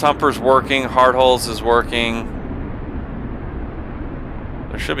 Farts Humper's working, Hard Holes is working.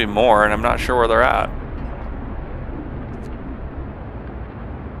 There should be more, and I'm not sure where they're at.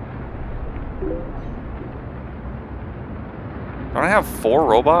 Don't I have 4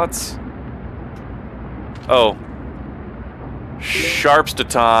 robots? Oh.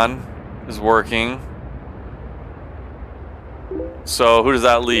 Sharpstaton is working. So who does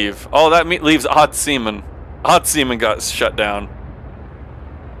that leave? Oh, that leaves Odd Seaman. Odd Seaman got shut down.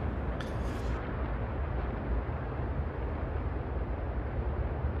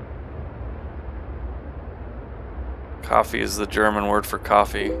 Coffee is the German word for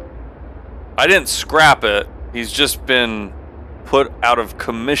coffee. I didn't scrap it. He's just been put out of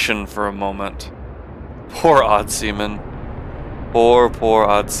commission for a moment. Poor Odd Seaman. Poor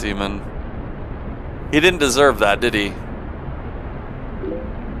Odd Seaman. He didn't deserve that, did he?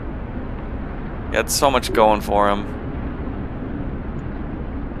 He had so much going for him.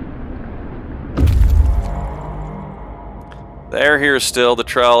 The air here is still. The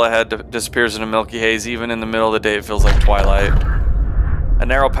trail ahead disappears in a milky haze. Even in the middle of the day, it feels like twilight. A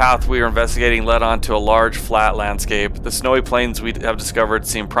narrow path we are investigating led onto a large, flat landscape. The snowy plains we have discovered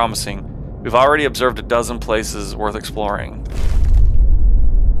seem promising. We've already observed a dozen places worth exploring.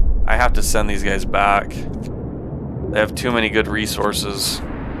 I have to send these guys back. They have too many good resources.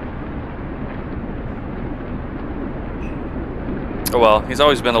 Oh well, he's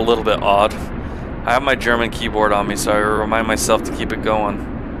always been a little bit odd. I have my German keyboard on me, so I remind myself to keep it going.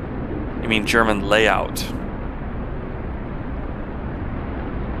 You mean German layout?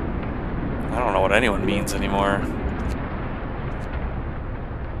 I don't know what anyone means anymore.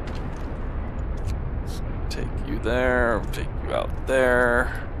 Take you there, take you out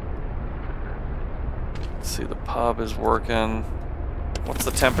there. See, the pub is working. What's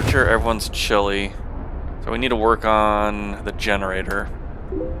the temperature? Everyone's chilly. So we need to work on the generator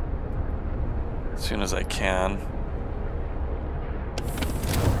as soon as I can.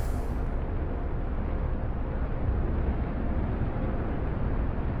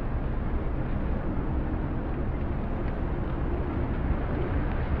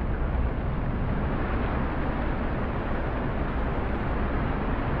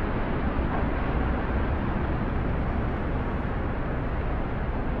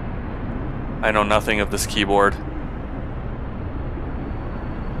 I know nothing of this keyboard.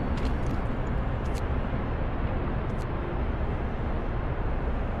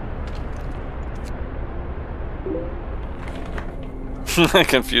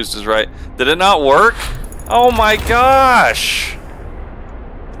 Confused is right. Did it not work? Oh my gosh!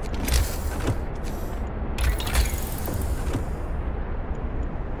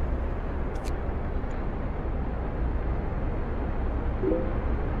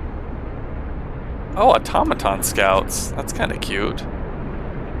 Oh, automaton scouts. That's kind of cute.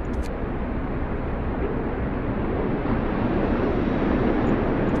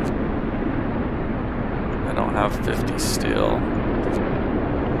 I don't have 50 steel.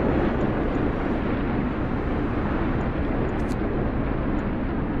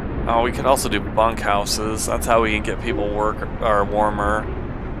 Oh, we could also do bunkhouses. That's how we can get people warmer.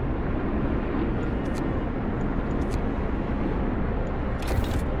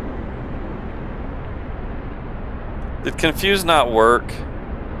 Did Confuse not work?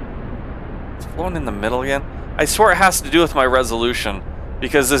 It's flown in the middle again? I swear it has to do with my resolution.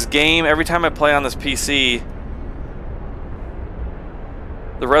 Because this game, every time I play on this PC,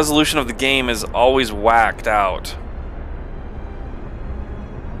 the resolution of the game is always whacked out.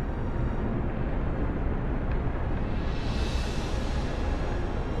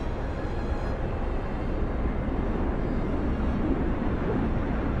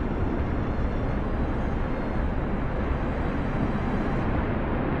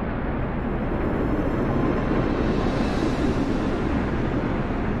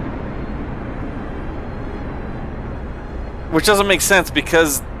 Which doesn't make sense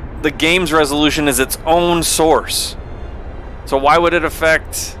because the game's resolution is its own source. So why would it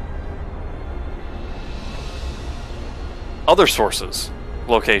affect other sources'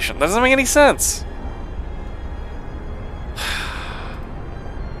 location? That doesn't make any sense.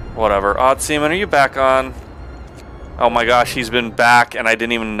 Whatever. Odd Seaman, are you back on? Oh my gosh, he's been back and I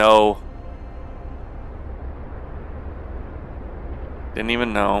didn't even know. Didn't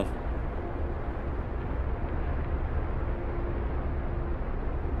even know.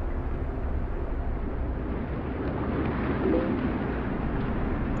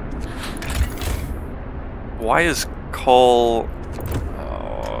 Why is coal...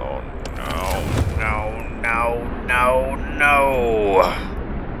 Oh, no.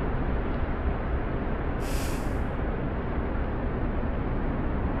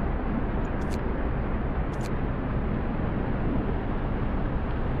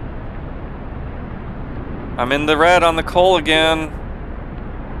 I'm in the red on the coal again.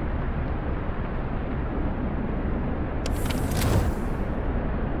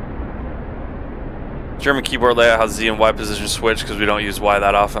 German keyboard layout has Z and Y position switch because we don't use Y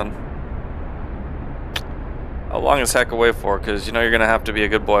that often. How long is heck away for? Because you know you're going to have to be a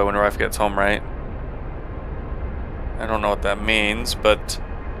good boy when your wife gets home, right? I don't know what that means, but...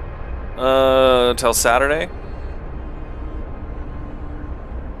 till Saturday?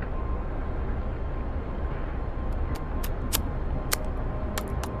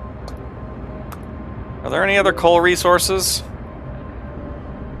 Are there any other coal resources?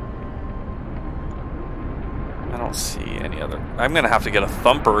 I don't see any other. I'm gonna have to get a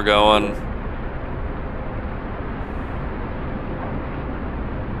thumper going.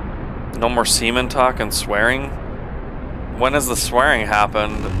 No more semen talk and swearing? When has the swearing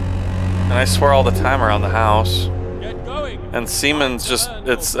happened? And I swear all the time around the house. Get going. And semen's just,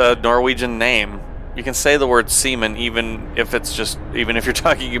 it's a Norwegian name. You can say the word semen even if it's just, even if you're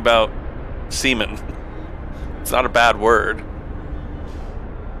talking about semen. It's not a bad word.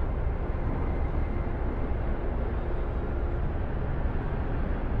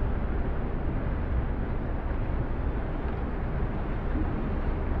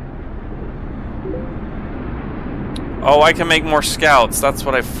 Oh, I can make more scouts. That's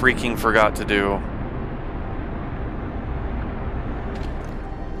what I freaking forgot to do.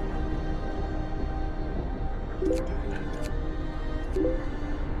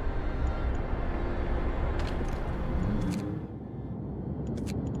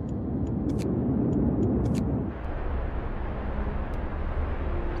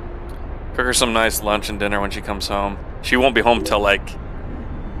 Cook her some nice lunch and dinner when she comes home. She won't be home till like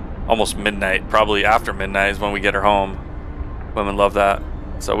almost midnight. Probably after midnight is when we get her home. Women love that.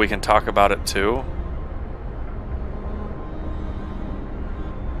 So we can talk about it too.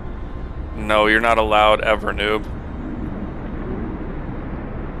 No, you're not allowed ever, noob.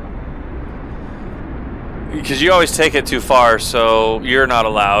 Because you always take it too far, so you're not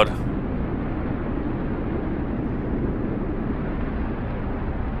allowed.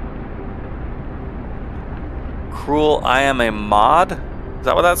 Cruel, I am a mod? Is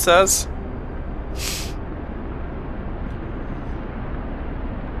that what that says?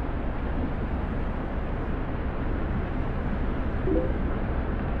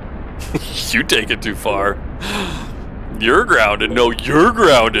 You take it too far. You're grounded. No, you're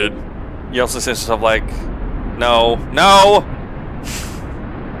grounded. You also say stuff like, no, no,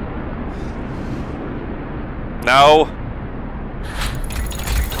 no.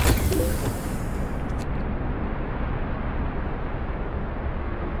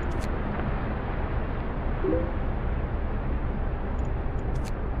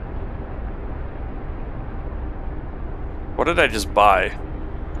 What did I just buy?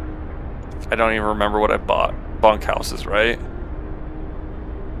 I don't even remember what I bought. Bunkhouses, right?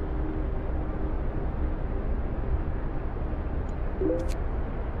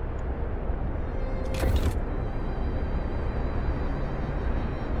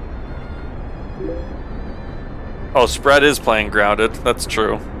 Oh, Spread is playing Grounded. That's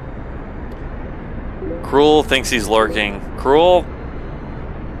true. Cruel thinks he's lurking. Cruel?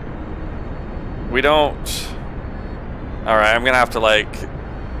 We don't... Alright, I'm gonna have to, like,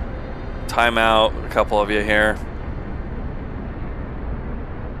 time out a couple of you here.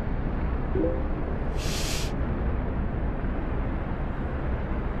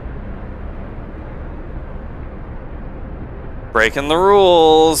 Breaking the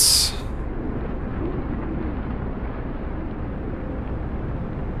rules.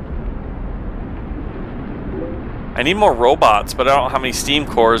 I need more robots, but I don't have any steam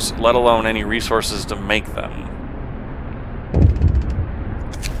cores, let alone any resources to make them.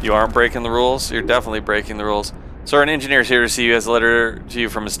 You aren't breaking the rules? You're definitely breaking the rules. Sir, an engineer's here to see you. Has a letter to you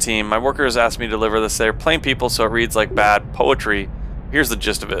from his team. My workers asked me to deliver this. They're plain people, so it reads like bad poetry. Here's the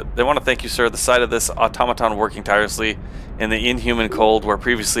gist of it. They want to thank you, sir. The sight of this automaton working tirelessly in the inhuman cold where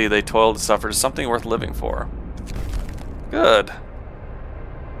previously they toiled and suffered is something worth living for. Good.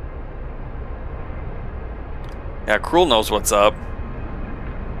 Yeah, Cruel knows what's up.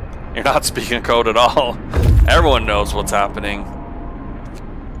 You're not speaking code at all. Everyone knows what's happening.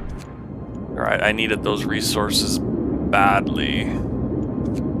 Alright, I needed those resources badly.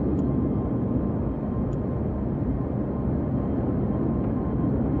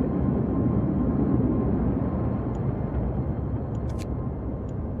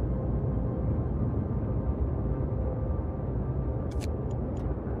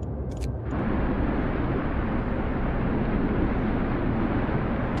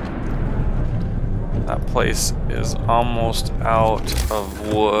 That place is almost out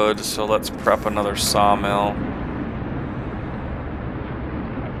of wood, so let's prep another sawmill.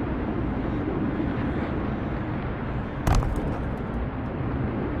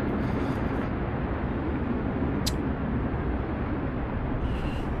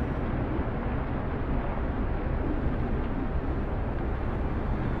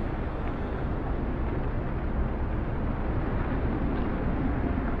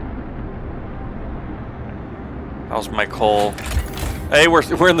 How's my coal? Hey,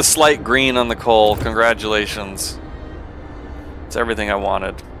 we're in the slight green on the coal. Congratulations. It's everything I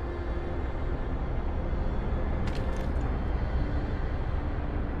wanted.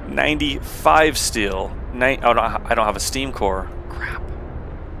 95 steel. Oh, no, I don't have a steam core. Crap.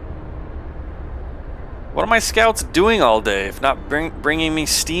 What are my scouts doing all day if not bringing me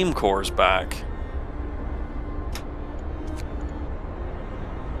steam cores back?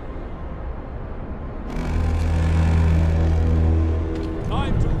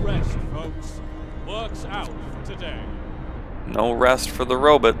 Time to rest, folks. Work's out for today. No rest for the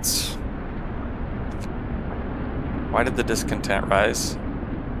robots. Why did the discontent rise?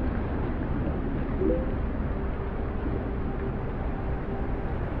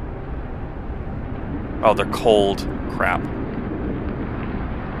 Oh, they're cold. Crap.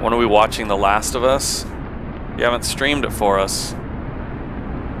 When are we watching The Last of Us? You haven't streamed it for us.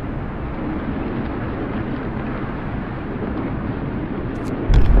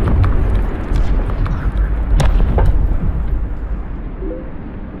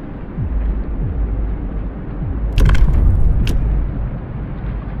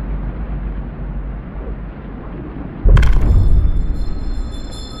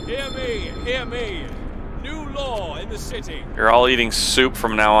 Hear me. New law in the city. You're all eating soup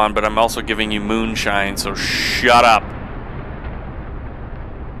from now on, but I'm also giving you moonshine, so shut up.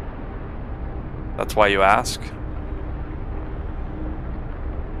 That's why you ask?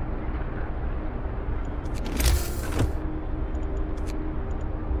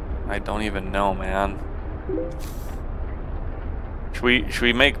 I don't even know, man. Should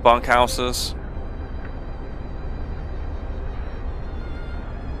we make bunkhouses?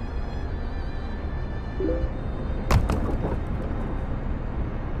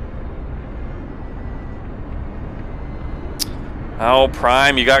 Oh,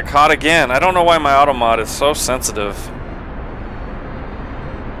 Prime, you got caught again. I don't know why my automod is so sensitive.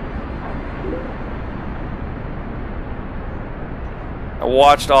 I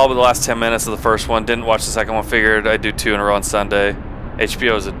watched all but the last 10 minutes of the first one, didn't watch the second one, figured I'd do 2 in a row on Sunday.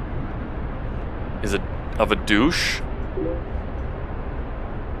 HBO is of a douche.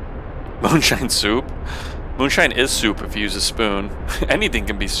 Moonshine soup. Moonshine is soup if you use a spoon. Anything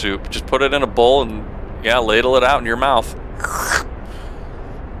can be soup. Just put it in a bowl and, yeah, ladle it out in your mouth.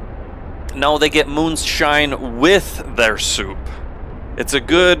 No, they get moonshine with their soup. It's a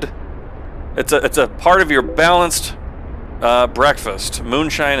good... It's a part of your balanced breakfast.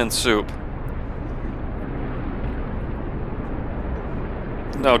 Moonshine and soup.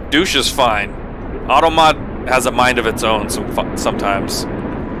 No, douche is fine. Automod has a mind of its own sometimes.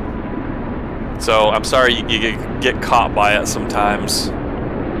 So, I'm sorry you get caught by it sometimes.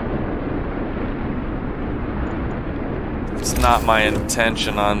 It's not my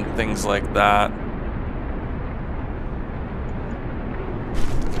intention on things like that.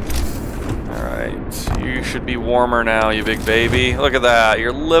 Alright, you should be warmer now, you big baby. Look at that,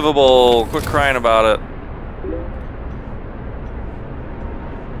 you're livable. Quit crying about it.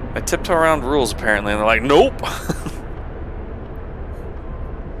 I tiptoe around rules apparently, and they're like, nope!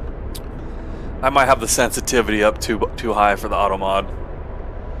 I might have the sensitivity up too high for the auto mod.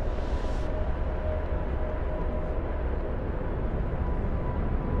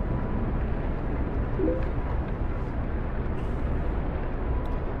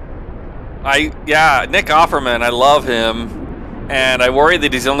 Yeah, Nick Offerman, I love him, and I worry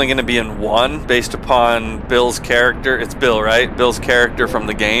that he's only going to be in 1 based upon Bill's character. It's Bill, right? Bill's character from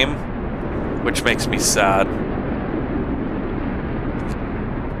the game, which makes me sad.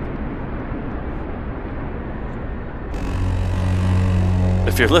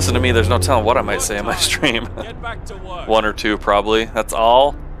 If you're listening to me, there's no telling what I might say in my stream. Get back to work. 1 or 2 probably, that's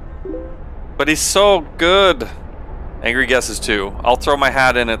all. But he's so good. Angry guesses 2. I'll throw my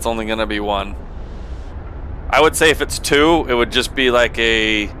hat in, it's only gonna be 1. I would say if it's 2, it would just be like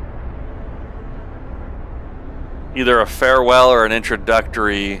either a farewell or an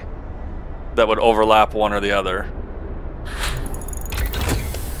introductory that would overlap one or the other.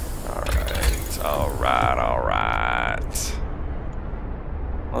 Alright.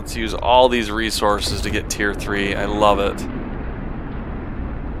 Let's use all these resources to get tier 3. I love it.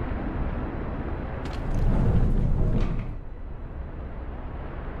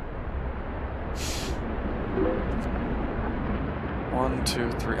 One,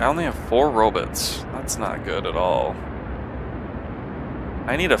 2, 3. I only have 4 robots. That's not good at all.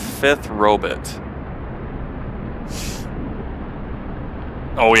 I need a 5th robot.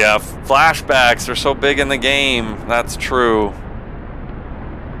 Oh yeah, flashbacks are so big in the game. That's true.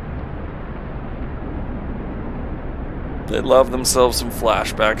 They love themselves some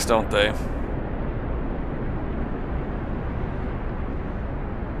flashbacks, don't they?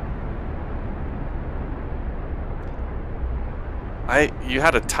 You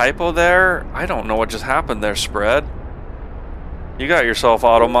had a typo there? I don't know what just happened there, Spread. You got yourself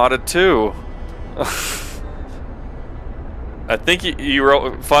auto-modded too. I think you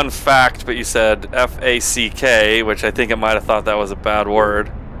wrote fun fact, but you said F-A-C-K, which I think it might have thought that was a bad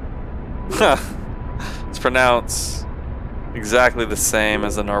word. It's pronounced exactly the same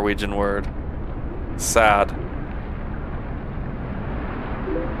as the Norwegian word. Sad.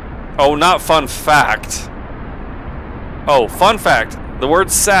 Oh, not fun fact. Oh, fun fact. The word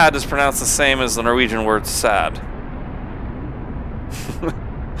sad is pronounced the same as the Norwegian word sad.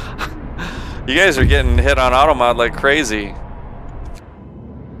 You guys are getting hit on automod like crazy.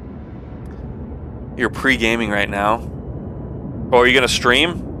 You're pre-gaming right now. Oh, are you gonna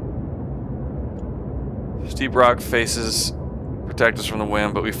stream? Steep rock faces protect us from the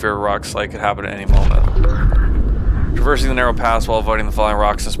wind, but we fear a rock slide could happen at any moment. Traversing the narrow paths while avoiding the falling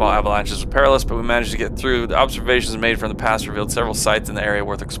rocks and small avalanches was perilous, but we managed to get through. The observations made from the pass revealed several sites in the area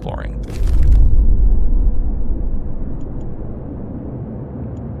worth exploring.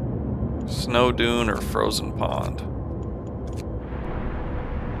 Snow dune or frozen pond?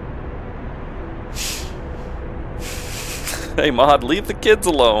 Hey mod, leave the kids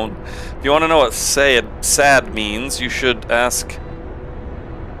alone. If you want to know what sad means, you should ask.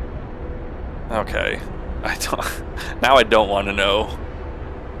 Okay, I don't. Now I don't want to know.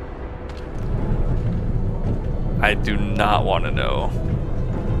 I do not want to know.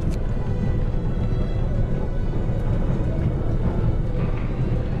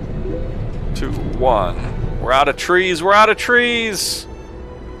 Two, one. We're out of trees. We're out of trees.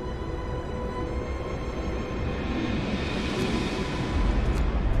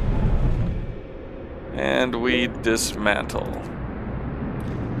 And we dismantle.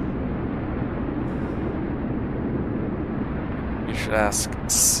 You should ask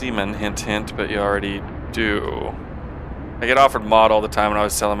Seaman, hint hint, but you already do. I get offered mod all the time and I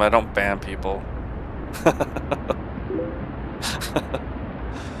always tell them I don't ban people.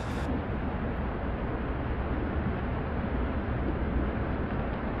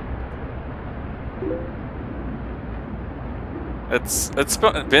 It's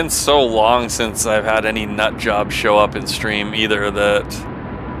been so long since I've had any nut job show up in stream either that,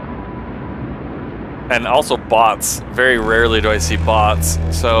 and also bots. Very rarely do I see bots.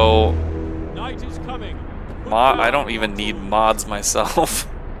 So Night is coming. I don't even need mods myself.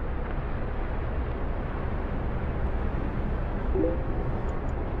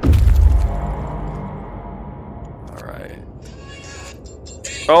 All right.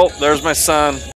 Oh, there's my son.